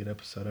was a pretty good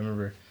episode. I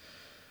remember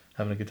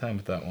having a good time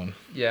with that one.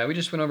 Yeah, we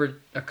just went over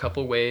a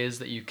couple ways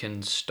that you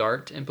can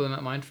start to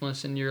implement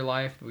mindfulness in your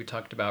life. We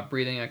talked about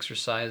breathing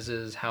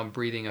exercises, how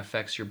breathing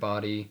affects your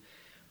body,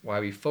 why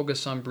we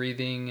focus on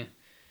breathing.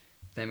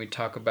 Then we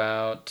talk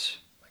about,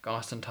 like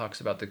Austin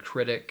talks about the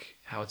critic,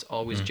 how it's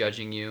always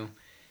judging you,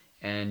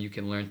 and you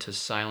can learn to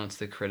silence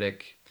the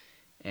critic.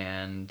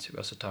 And we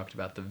also talked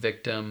about the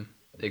victim,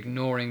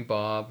 ignoring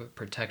Bob,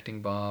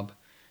 protecting Bob,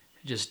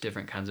 just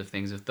different kinds of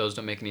things. If those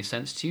don't make any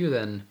sense to you,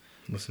 then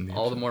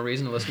all the more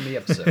reason to listen to the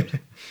episode.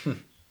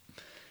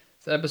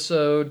 So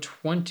episode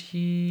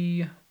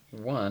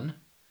 21,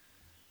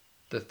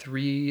 The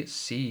 3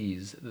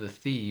 C's, the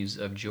Thieves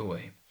of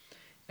Joy.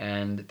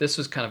 And this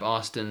was kind of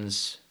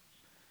Austin's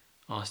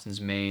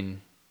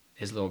main,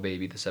 his little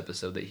baby, this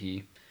episode that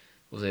he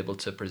was able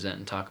to present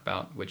and talk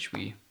about, which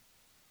we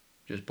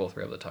just both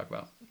were able to talk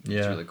about. Yeah.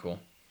 It's really cool.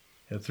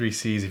 The 3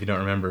 C's, if you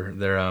don't remember,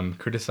 they're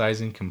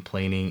criticizing,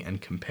 complaining,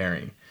 and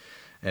comparing.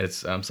 And it's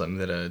something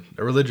that a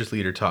religious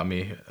leader taught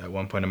me at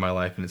one point in my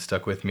life, and it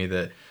stuck with me,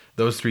 that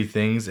those 3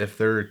 things, if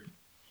they're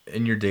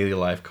in your daily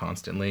life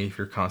constantly, if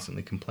you're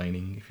constantly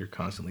complaining, if you're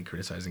constantly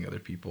criticizing other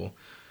people,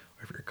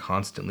 or if you're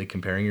constantly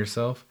comparing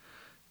yourself,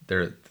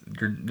 you're not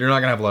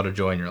going to have a lot of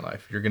joy in your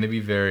life. You're going to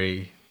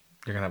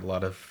have a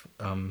lot of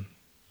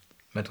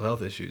mental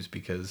health issues,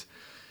 because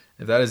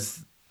if that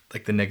is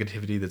like the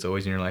negativity that's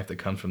always in your life that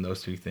comes from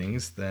those 3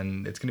 things,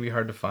 then it's going to be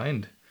hard to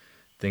find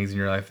things in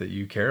your life that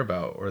you care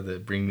about or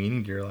that bring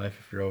meaning to your life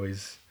if you're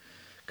always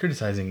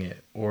criticizing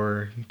it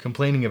or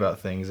complaining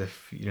about things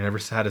if you're never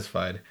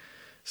satisfied.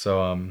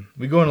 So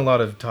we go in a lot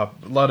of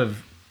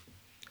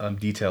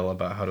detail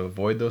about how to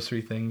avoid those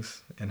 3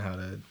 things and how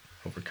to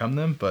overcome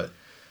them. But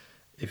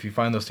if you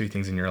find those 3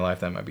 things in your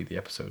life, that might be the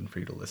episode for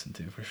you to listen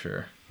to for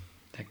sure.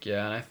 Heck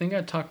yeah. And I think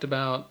I talked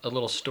about a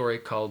little story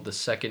called The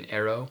Second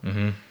Arrow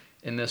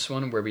in this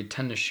one, where we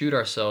tend to shoot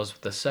ourselves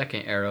with the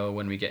second arrow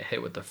when we get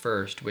hit with the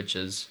first, which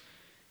is,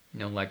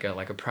 like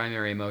a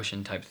primary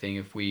emotion type thing.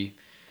 If we,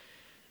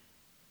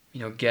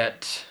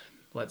 get,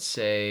 let's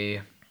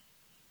say,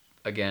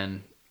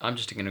 again, I'm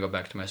just going to go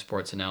back to my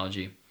sports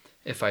analogy.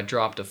 If I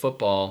dropped a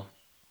football,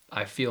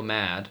 I feel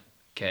mad,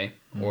 okay,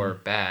 or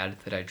bad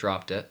that I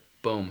dropped it.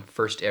 Boom,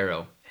 first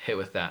arrow, hit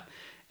with that.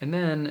 And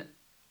then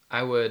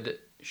I would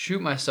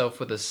shoot myself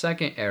with a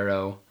second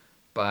arrow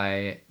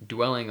by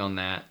dwelling on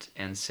that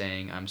and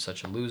saying, I'm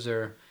such a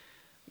loser.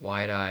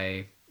 Why'd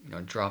I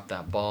drop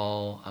that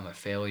ball? I'm a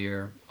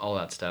failure, all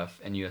that stuff.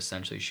 And you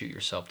essentially shoot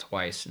yourself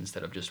twice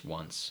instead of just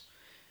once.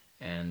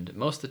 And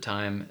most of the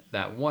time,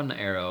 that one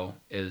arrow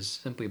is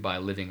simply by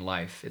living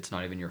life. It's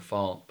not even your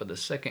fault. But the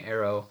second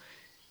arrow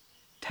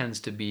tends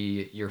to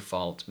be your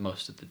fault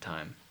most of the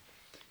time,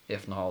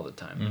 if not all the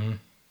time.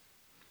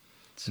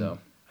 So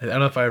I don't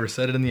know if I ever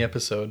said it in the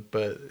episode,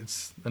 but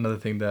it's another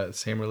thing that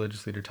same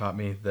religious leader taught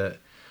me, that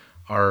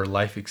our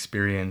life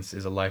experience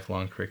is a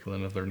lifelong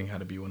curriculum of learning how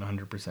to be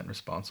 100%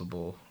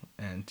 responsible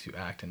and to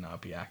act and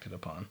not be acted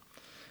upon.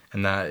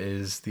 And that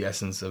is the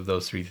essence of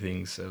those 3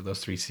 things, of those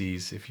 3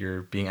 C's. If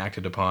you're being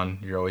acted upon,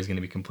 you're always going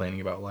to be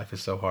complaining about life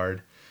is so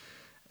hard.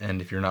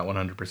 And if you're not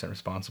 100%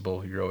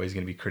 responsible, you're always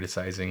going to be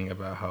criticizing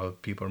about how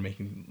people are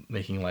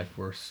making life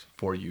worse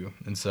for you.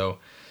 And so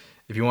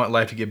if you want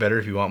life to get better,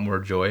 if you want more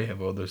joy,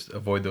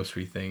 avoid those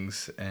 3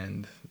 things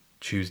and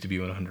choose to be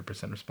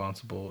 100%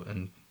 responsible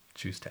and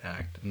choose to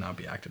act and not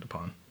be acted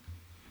upon.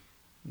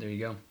 There you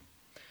go.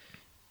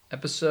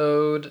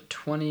 Episode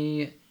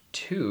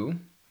 22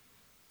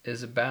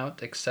 is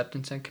about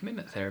acceptance and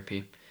commitment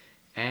therapy.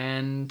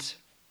 And,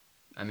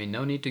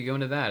 no need to go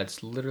into that.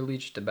 It's literally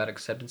just about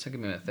acceptance and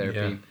commitment therapy.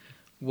 Yeah.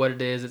 What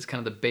it is, it's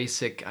kind of the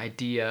basic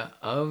idea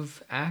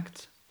of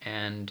ACT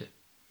and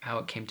how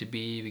it came to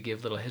be. We give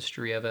a little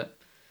history of it.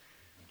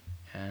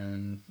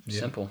 And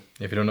simple.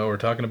 If you don't know what we're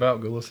talking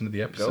about, go listen to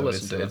the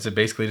episode. It's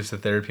basically just a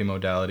therapy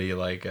modality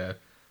like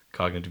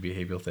cognitive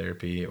behavioral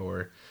therapy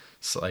or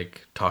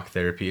like talk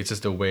therapy. It's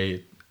just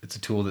it's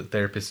a tool that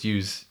therapists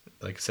use,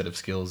 like a set of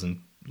skills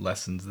and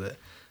lessons that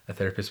a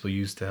therapist will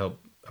use to help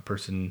a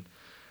person.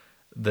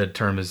 The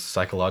term is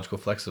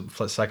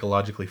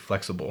psychologically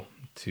flexible,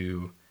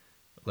 to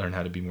learn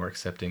how to be more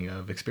accepting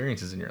of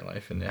experiences in your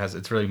life. And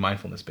it's really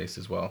mindfulness based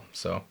as well.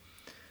 So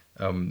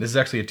this is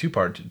actually a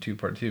two-part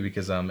too,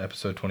 because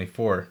episode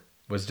 24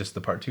 was just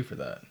the part 2 for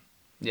that.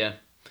 Yeah,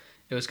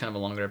 it was kind of a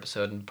longer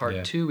episode. In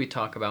part 2, we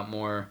talk about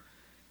more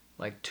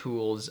like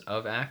tools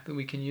of ACT that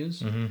we can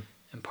use. And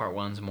part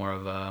 1's more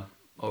of a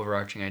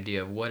overarching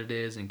idea of what it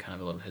is and kind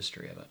of a little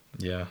history of it.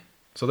 Yeah.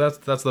 So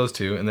that's those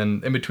 2. And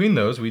then in between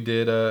those, we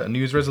did a New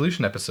Year's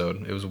resolution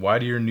episode. It was, why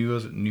do your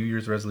New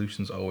Year's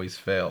resolutions always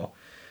fail?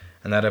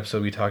 In that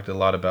episode, we talked a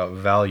lot about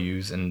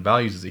values, and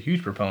values is a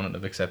huge proponent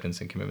of acceptance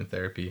and commitment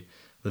therapy,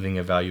 living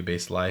a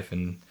value-based life.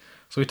 And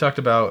so we talked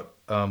about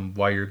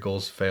why your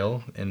goals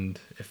fail, and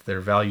if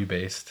they're value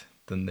based,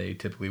 then they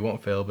typically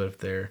won't fail. But if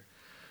they're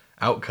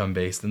outcome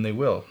based, then they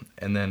will.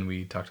 And then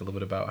we talked a little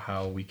bit about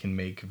how we can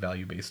make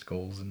value based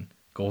goals and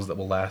goals that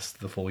will last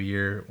the full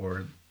year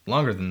or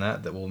longer than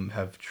that, that will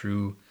have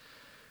true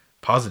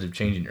positive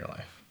change in your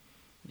life.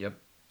 Yep.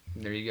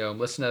 There you go.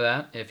 Listen to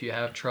that if you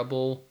have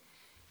trouble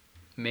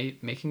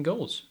making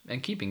goals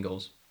and keeping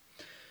goals.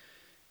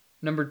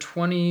 Number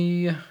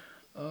 25,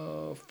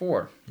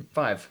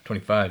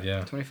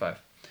 yeah.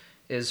 25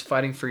 is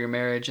fighting for your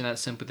marriage, and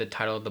that's simply the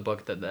title of the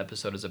book that the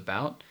episode is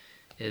about,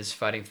 is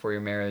fighting for your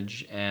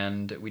marriage.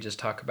 And we just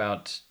talk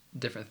about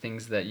different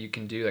things that you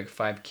can do, like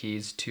 5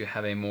 keys to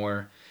have a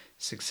more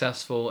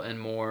successful and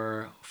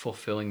more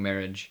fulfilling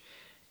marriage.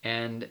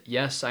 And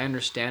yes, I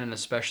understand, and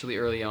especially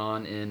early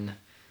on in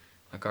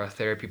like our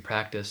therapy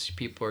practice,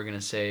 people are going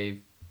to say,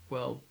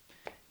 well,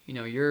 you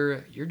know,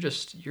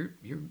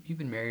 you've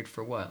been married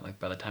for what? Like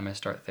by the time I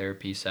start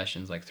therapy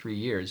sessions, like 3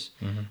 years.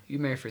 Mm-hmm. You've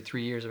been married for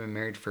 3 years. I've been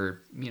married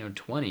for,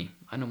 20.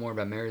 I know more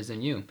about marriage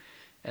than you.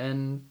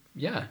 And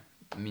yeah,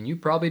 I mean, you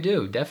probably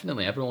do.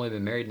 Definitely. I've only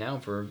been married now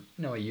for,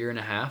 a year and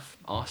a half.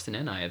 Austin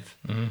and I have.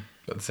 Mm-hmm.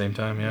 At the same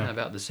time, yeah.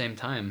 About the same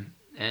time.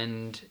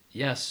 And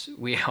yes,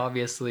 we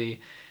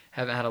obviously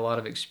haven't had a lot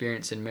of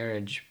experience in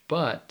marriage,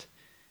 but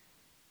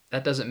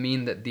that doesn't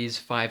mean that these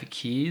 5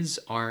 keys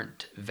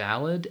aren't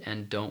valid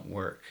and don't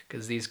work,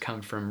 because these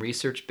come from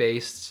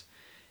research-based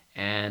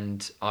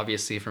and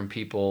obviously from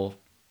people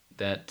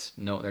that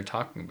know what they're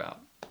talking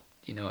about.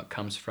 It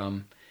comes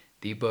from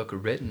the book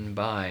written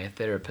by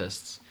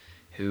therapists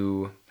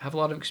who have a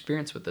lot of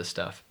experience with this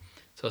stuff.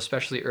 So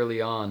especially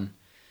early on,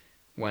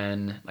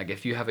 when, like,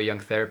 if you have a young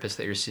therapist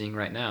that you're seeing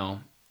right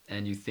now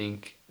and you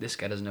think, this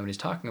guy doesn't know what he's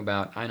talking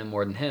about, I know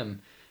more than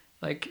him,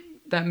 like,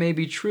 that may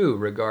be true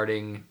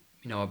regarding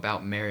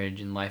about marriage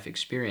and life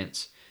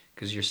experience,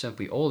 because you're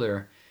simply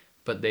older,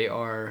 but they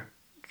are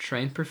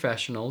trained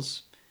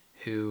professionals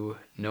who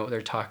know what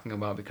they're talking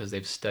about because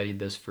they've studied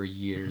this for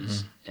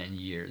years and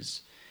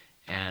years.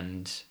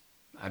 And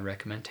I'd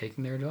recommend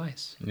taking their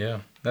advice.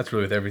 Yeah, that's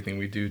really with everything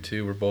we do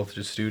too. We're both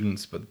just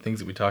students, but the things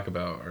that we talk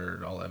about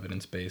are all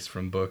evidence-based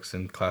from books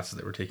and classes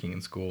that we're taking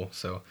in school.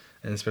 So,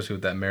 and especially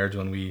with that marriage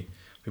one, we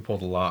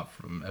pulled a lot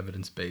from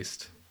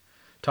evidence-based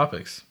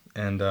topics.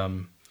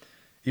 And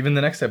even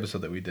the next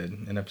episode that we did,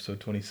 in episode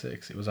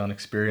 26, it was on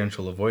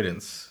experiential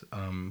avoidance,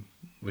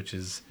 which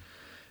is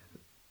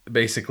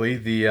basically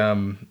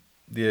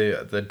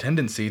the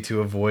tendency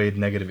to avoid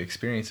negative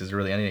experiences, or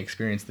really any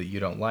experience that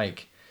you don't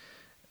like,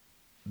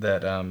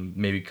 that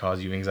maybe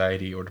cause you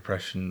anxiety or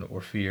depression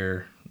or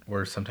fear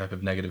or some type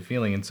of negative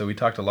feeling. And so we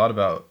talked a lot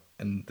about,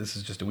 and this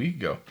is just a week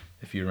ago,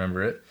 if you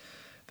remember it,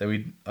 that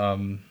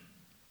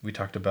we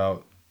talked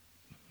about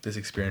this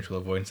experiential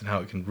avoidance and how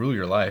it can rule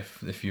your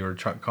life if you're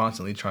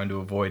constantly trying to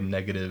avoid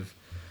negative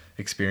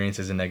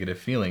experiences and negative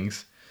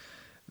feelings.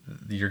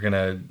 You're going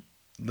to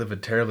live a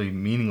terribly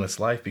meaningless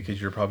life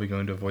because you're probably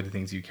going to avoid the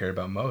things you care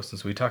about most. And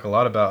so we talk a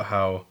lot about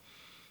how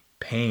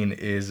pain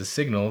is a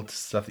signal to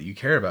stuff that you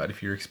care about.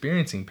 If you're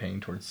experiencing pain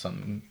towards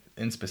something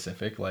in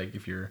specific, like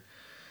if you're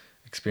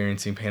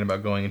experiencing pain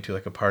about going into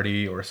like a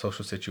party or a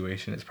social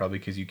situation, it's probably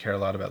because you care a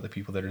lot about the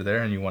people that are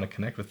there and you want to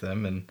connect with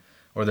them,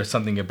 or there's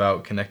something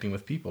about connecting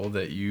with people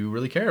that you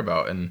really care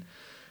about. And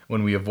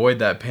when we avoid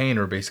that pain,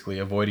 we're basically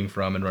avoiding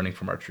from and running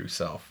from our true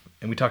self.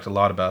 And we talked a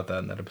lot about that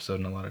in that episode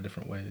in a lot of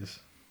different ways.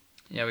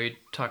 Yeah, we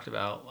talked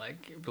about,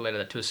 like, related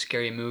that to a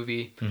scary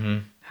movie,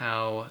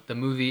 how the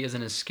movie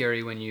isn't as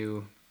scary when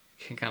you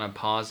can kind of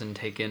pause and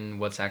take in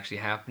what's actually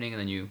happening and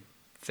then you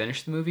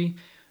finish the movie,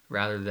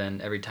 rather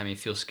than every time you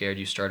feel scared,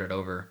 you start it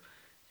over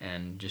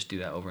and just do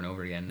that over and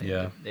over again.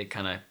 Yeah. It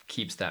kind of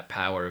keeps that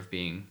power of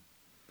being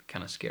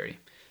kind of scary.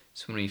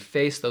 So when we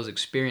face those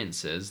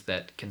experiences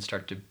that can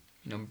start to,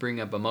 bring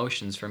up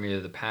emotions from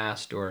either the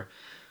past or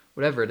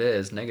whatever it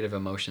is, negative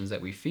emotions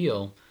that we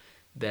feel,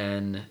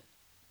 then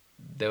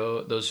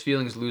those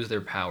feelings lose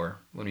their power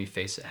when we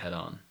face it head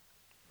on.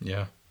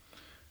 Yeah.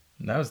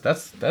 And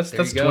that's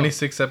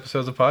 26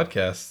 episodes of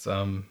podcasts.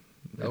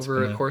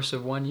 Over a course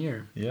of 1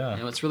 year. Yeah.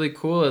 And what's really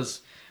cool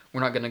is,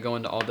 we're not going to go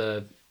into all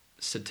the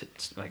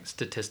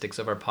statistics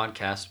of our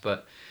podcast,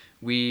 but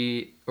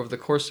we, over the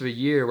course of a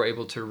year, were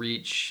able to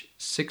reach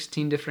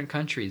 16 different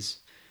countries.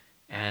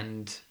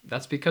 And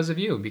that's because of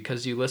you,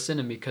 because you listen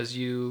and because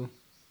you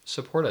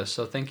support us.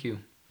 So thank you,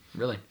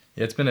 really.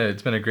 Yeah, it's been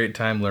a great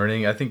time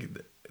learning. I think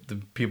the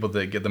people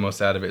that get the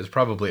most out of it is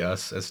probably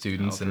us as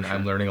students, and sure.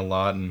 I'm learning a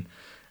lot, and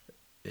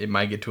it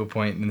might get to a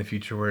point in the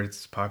future where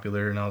it's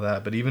popular and all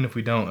that. But even if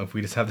we don't, if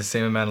we just have the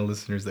same amount of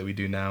listeners that we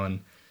do now, and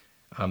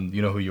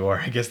you know who you are,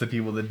 I guess the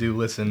people that do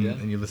listen,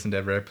 and you listen to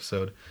every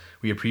episode,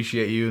 we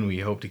appreciate you, and we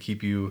hope to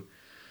keep you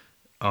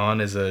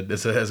on as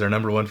our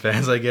number one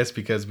fans, I guess,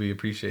 because we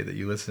appreciate that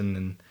you listen,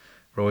 and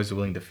we're always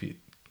willing to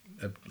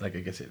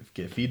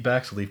get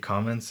feedback, so leave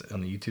comments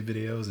on the YouTube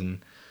videos,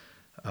 and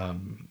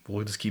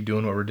we'll just keep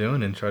doing what we're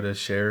doing and try to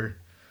share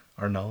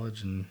our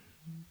knowledge, and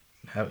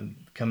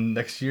come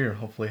next year,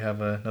 hopefully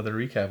have another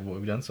recap of what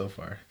we've done so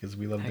far, because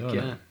we love doing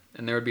it.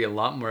 and there would be a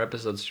lot more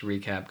episodes to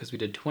recap because we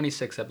did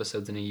 26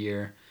 episodes in a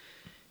year,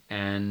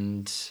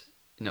 and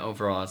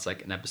overall it's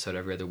like an episode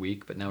every other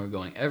week. But now we're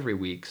going every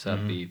week, so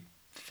that'd be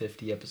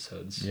 50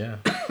 episodes. Yeah,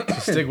 so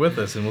stick with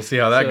us, and we'll see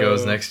how that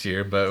goes next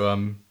year. But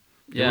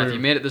if you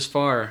made it this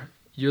far,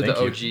 you're the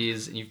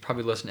OGs, and you've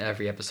probably listened to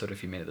every episode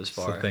if you made it this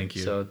far. So thank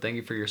you. So thank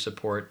you for your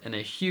support, and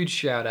a huge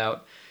shout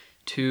out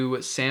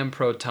to Sam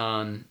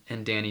Proton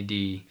and Danny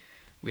D.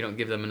 We don't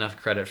give them enough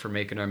credit for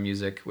making our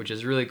music, which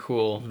is really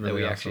cool that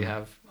we actually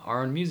have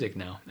our own music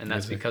now, and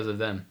that's because of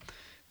them.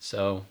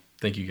 So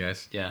thank you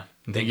guys. Yeah.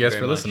 And thank you guys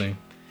for listening.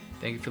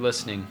 Thank you for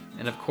listening.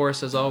 And of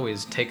course, as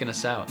always, taking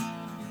us out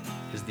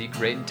is the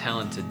great and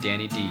talented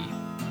Danny D.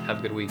 Have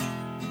a good week.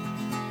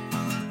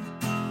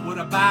 What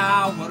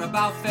about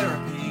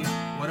therapy?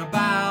 What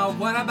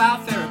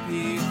about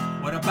therapy?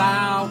 What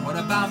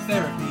about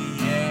therapy?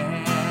 Yeah.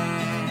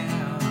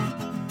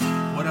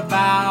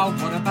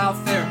 What about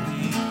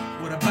therapy?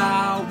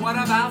 What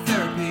about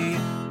therapy?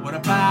 What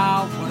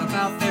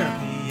about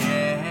therapy?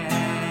 Yeah.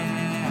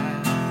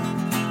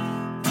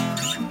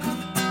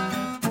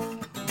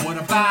 What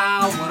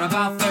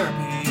about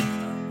therapy?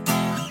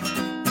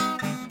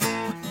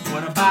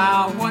 What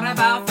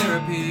about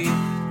therapy?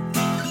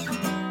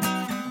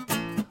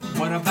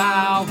 What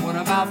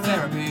about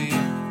therapy?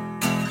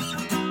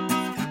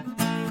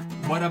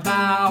 What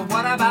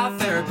about